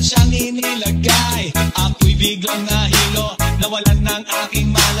meron siyang inilagay. Ako'y biglang nahilo, nawalan ng aking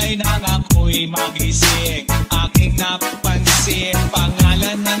malay nang ako'y magising. Aking napansin,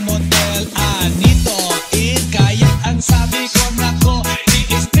 pangalan ng motel, Anito Inn. Kaya ang sabi ko, nako,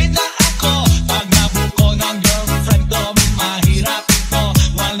 i-street na ako. Pag nabuko ng girlfriend ko, mahirap ko.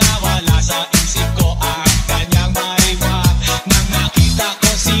 Wala sa isip ko ang kanyang maiwak. Nang nakita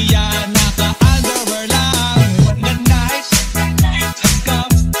ko siya, naka-underwear lang. When the night has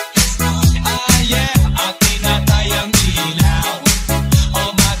come, yeah, at tinatayang ilaw. O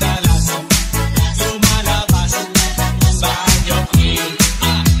madalas lumalabas sa iyong piling.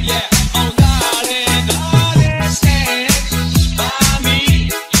 Yeah, oh darling, darling, stand by me.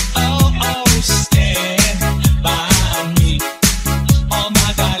 Oh, stand by me. O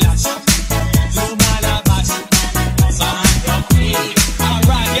madalas lumalabas sa iyong piling.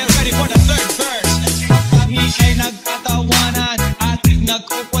 Alright, get ready for the third verse. Kami ay nagtatawanan at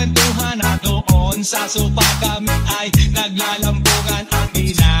nagkukwentuhan na doon sa sopa kami ay naglalambugan ang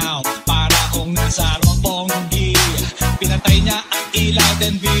ilaw. Para kung nasa Roppongi, pinatay niya ang ilaw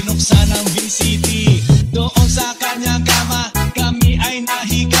then binuksan ang VCD. Doon sa kanyang kama, kami ay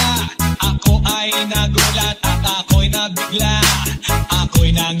nahiga. Ako ay nagulat at ako'y nabigla.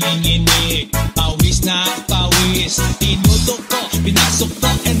 Ako'y nanginginig, pawis na pawis. Tinutok ko, pinasok ko,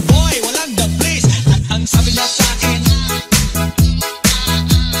 and boy, walang the place. At ang sabi niya sa akin,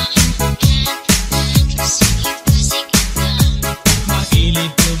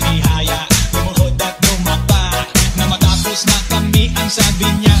 makilig ko bihaya, lumuhod at lumaba. Na matapos na kami, ang sabi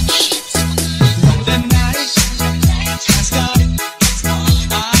niya, when the night has come,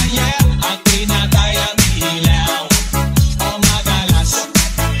 yeah, at tinatayang ilaw. O madalas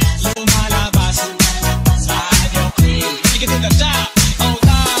lumalabas sa iyong piling. Take it to the top. Oh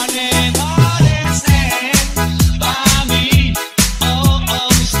darling,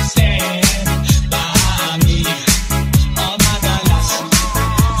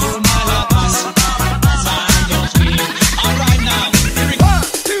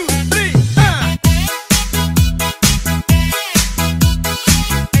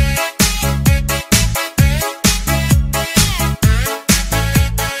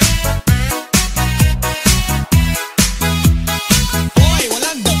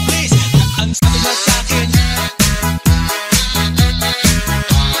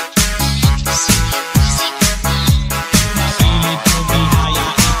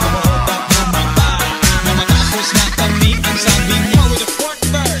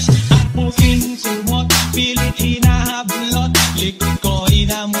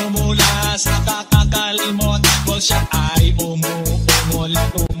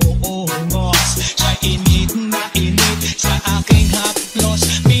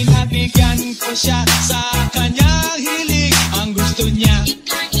 siya sa kanyang hiling. Ang gusto niya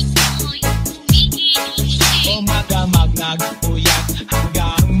umaga nagpuyat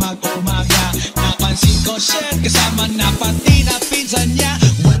hanggang mag-umaga. Napansin ko siya kasama na pati na pinsan niya.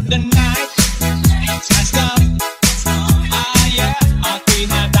 When the night has come, ah yeah, at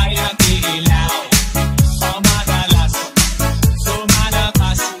pinatay ang ilaw. Madalas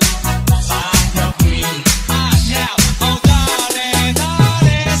lumalabas sa queen. Ah yeah, oh darling,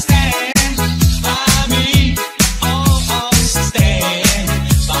 darling, stand by me. Oh, oh, stand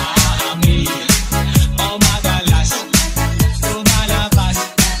by me. Oh, madalas lumalabas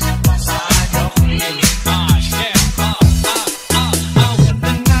sa queen. Ah yeah, when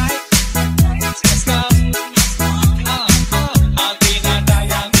the night has come, at pinatay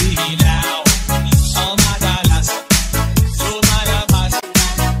ang ilaw. Oh, madalas lumalabas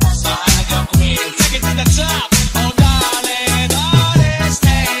sa queen. Take it to the top. Oh, darling, darling,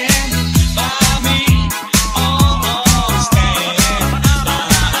 stand by me. Oh, oh, stand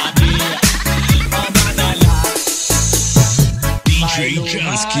by me. Oh, madalas DJ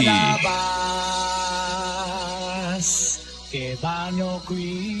Jansky. lumalabas kay Banyo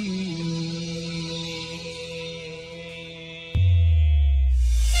Queen.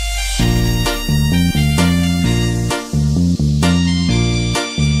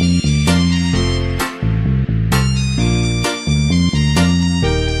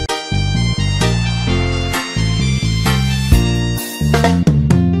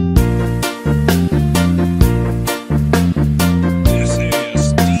 This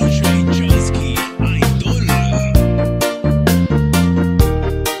is DJ Jansky Idol.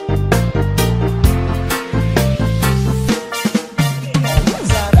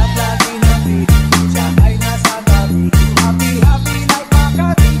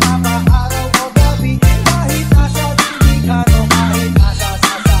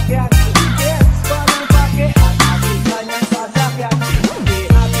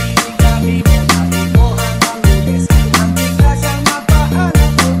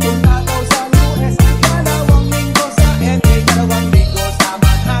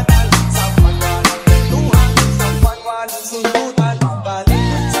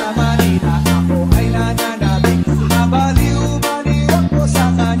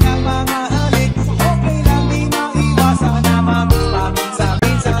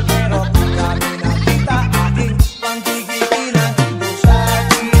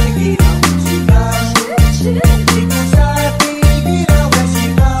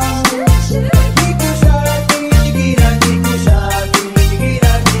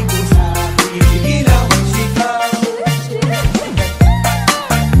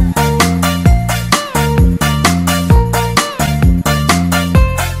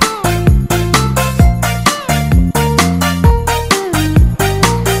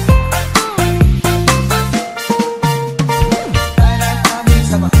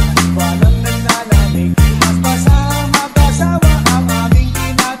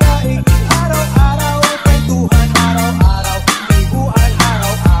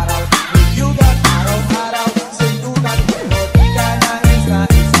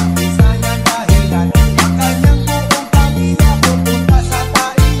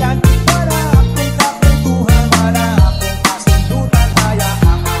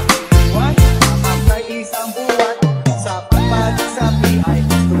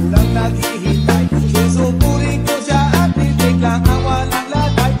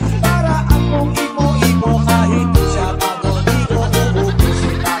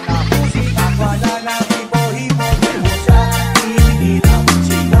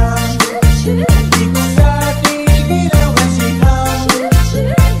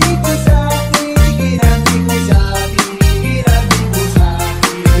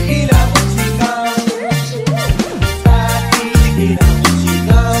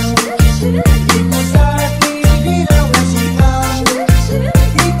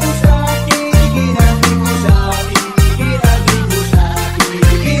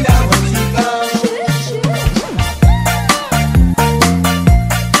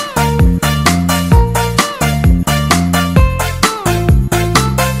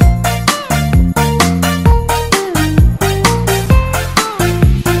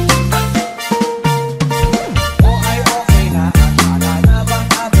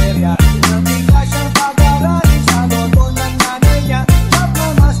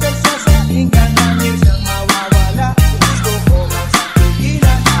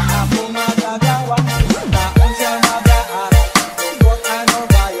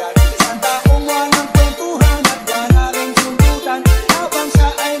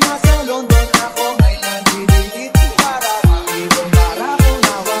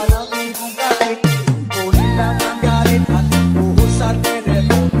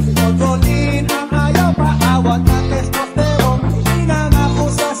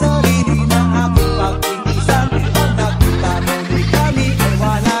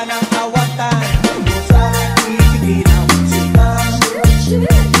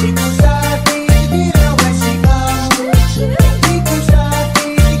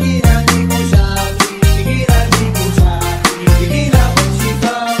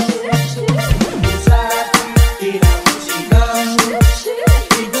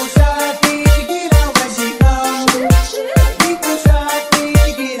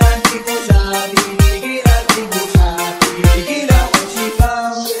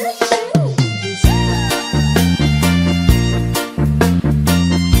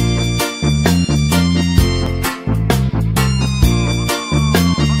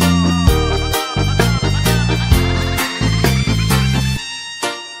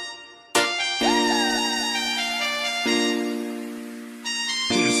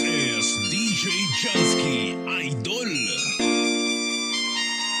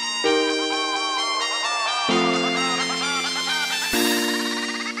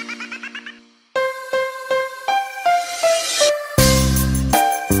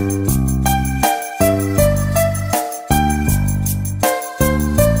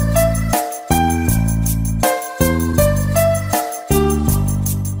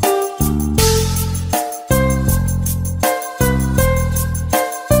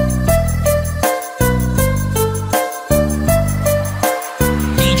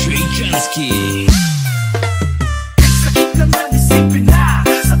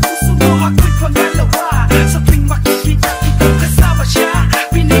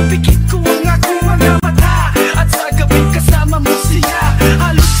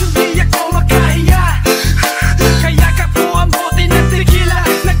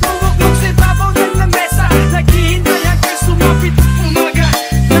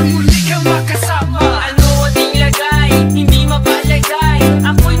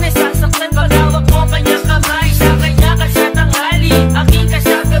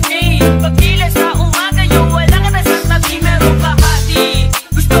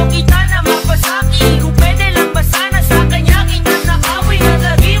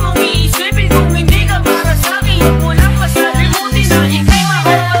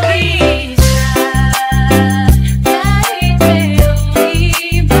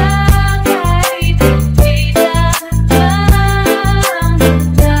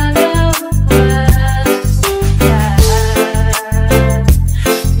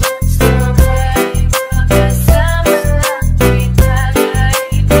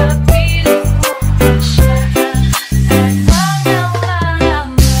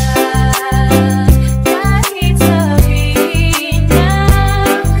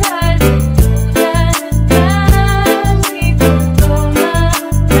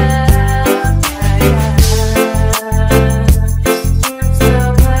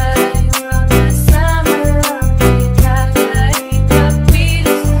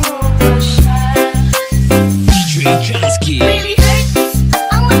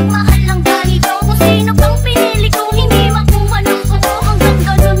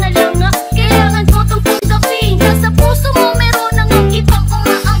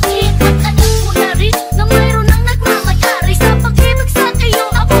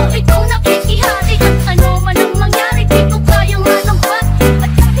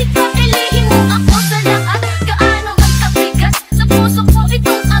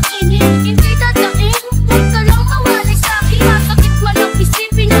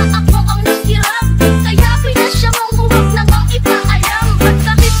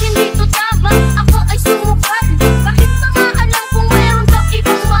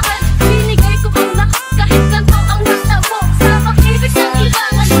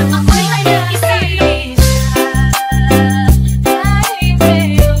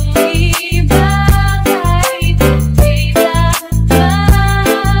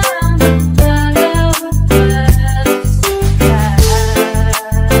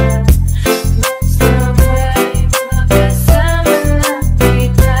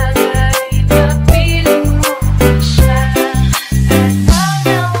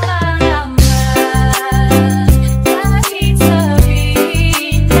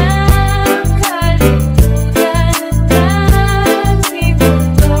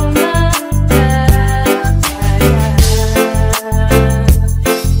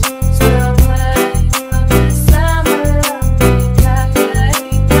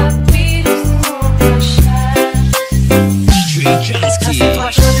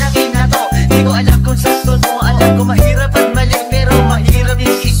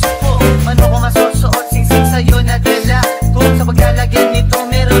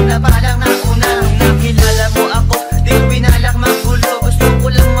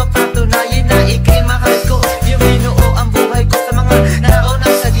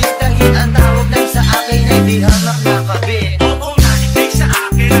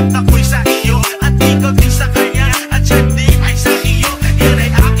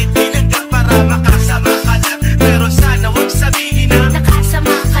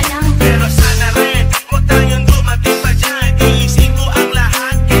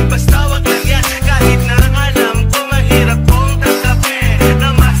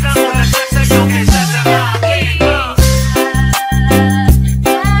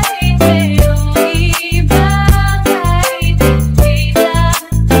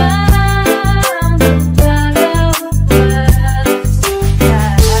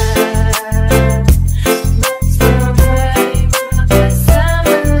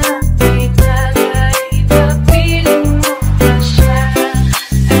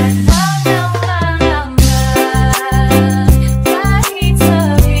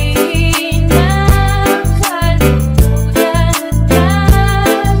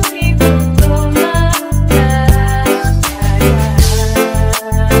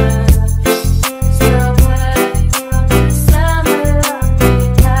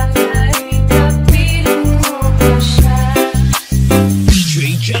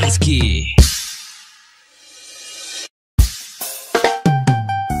 Jansky.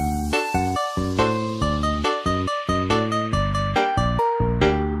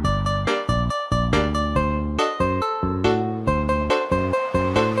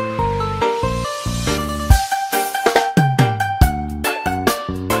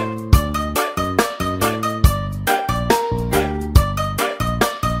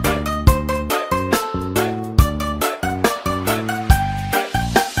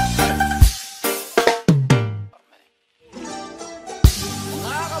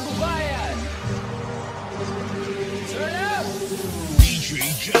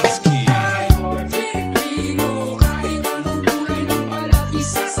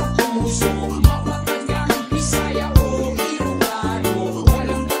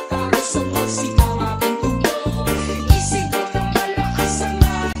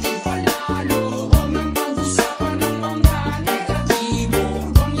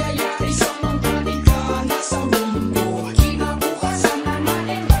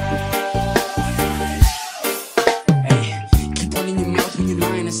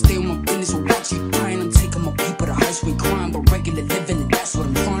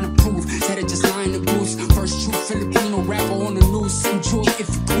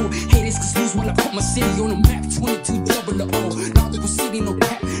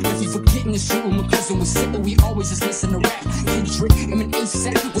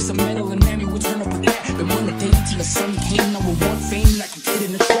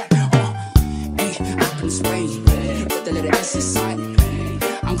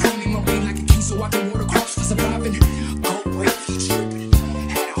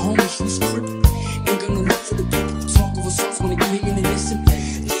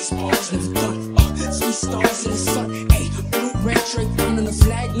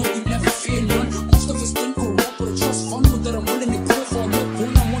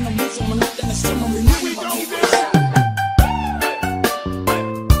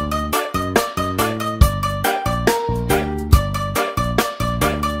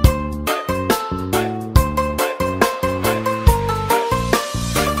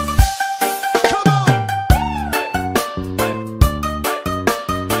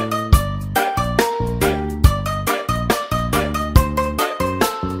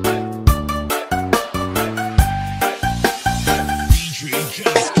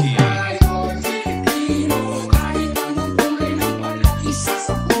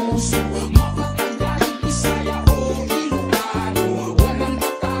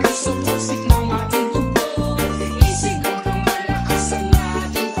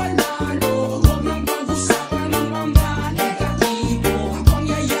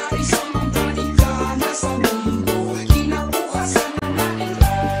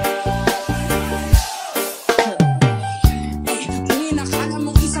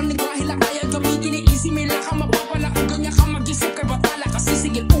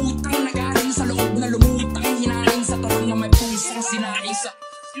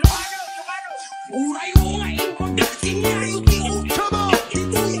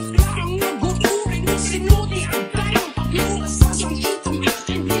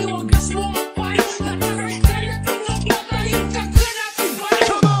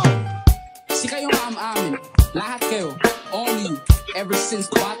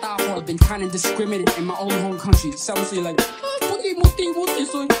 Sounds like, puti muti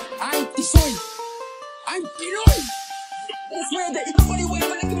soy, ay tisoy, ay Pinoy. I swear that nobody will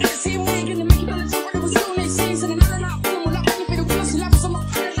ever look at me the same way. Gonna make it on the top of the zone. They say sa nananap ko mula kanya pero kung sila sa mga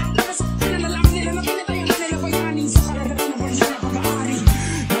kanila sa kanila nila na pinatay ang kanila bayanin sa karagatan ng bansa na pag-aari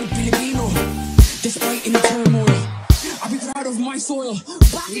ng Pilipino. Despite any turmoil, I'll be proud of my soil.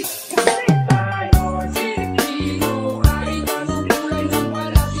 Bakit kasi tayo Filipino ay tanong kulay ng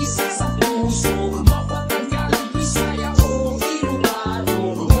balat isa sa puso.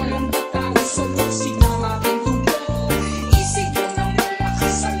 Isig ko ng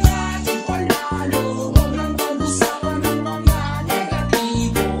malakas ang ating palalo.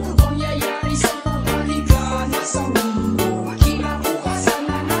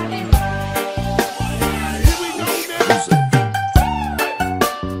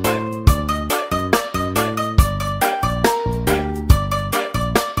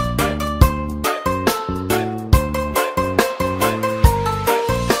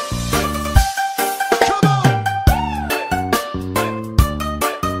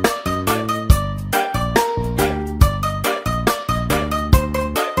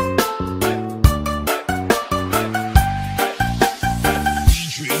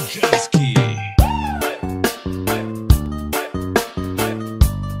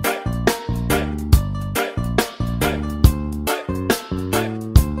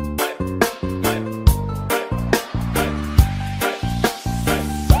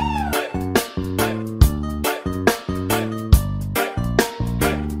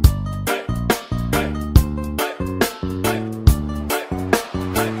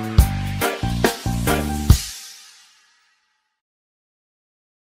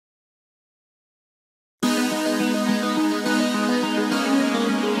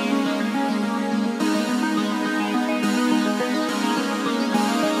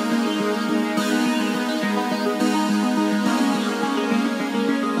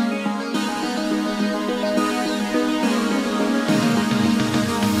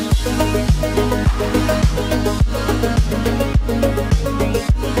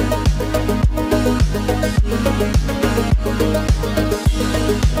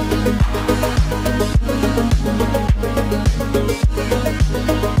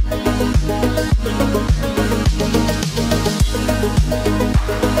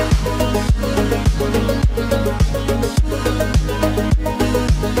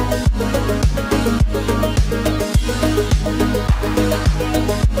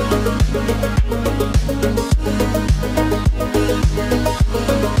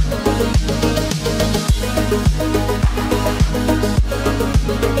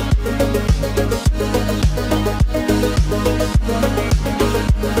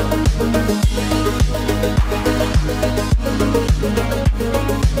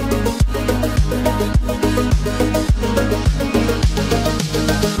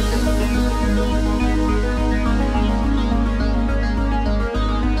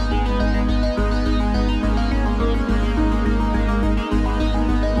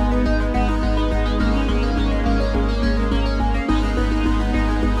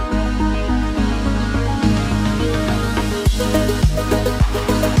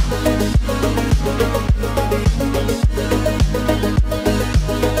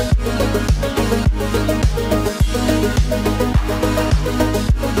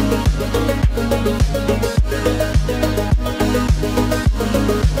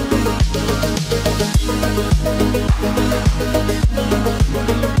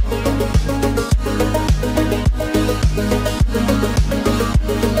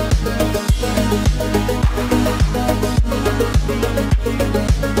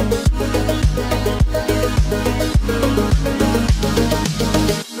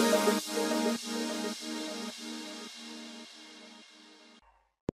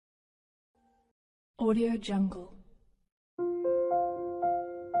 Audio Jungle.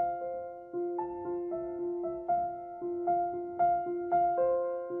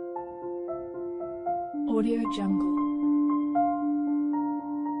 Audio Jungle.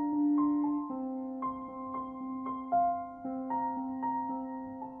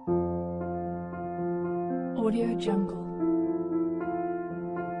 Audio Jungle.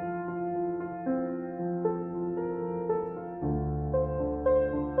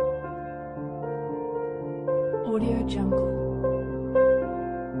 Audio Jungle.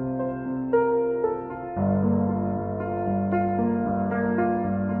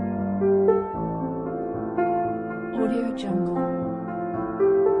 Audio Jungle.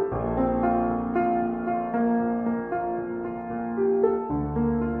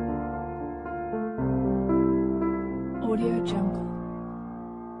 Audio Jungle. Audio Jungle.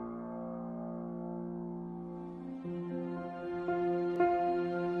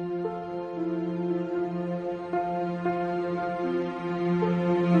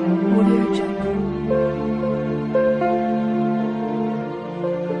 Audio Jungle.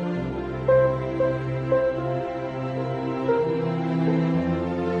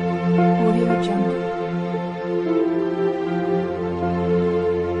 Audio Jungle.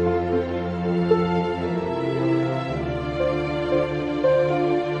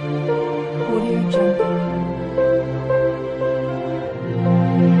 Audio Jungle. Audio Jungle.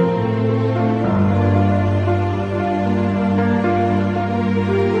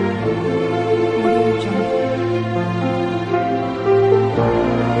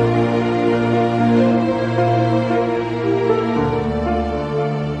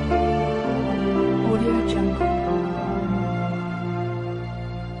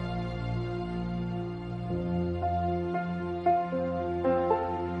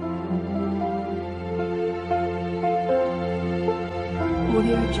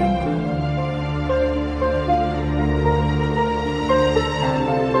 Audio Jungle.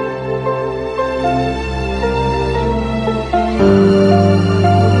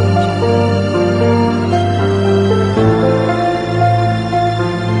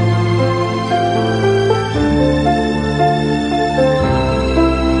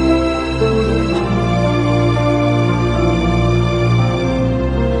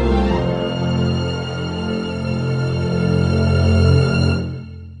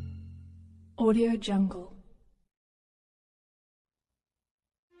 Audio Jungle.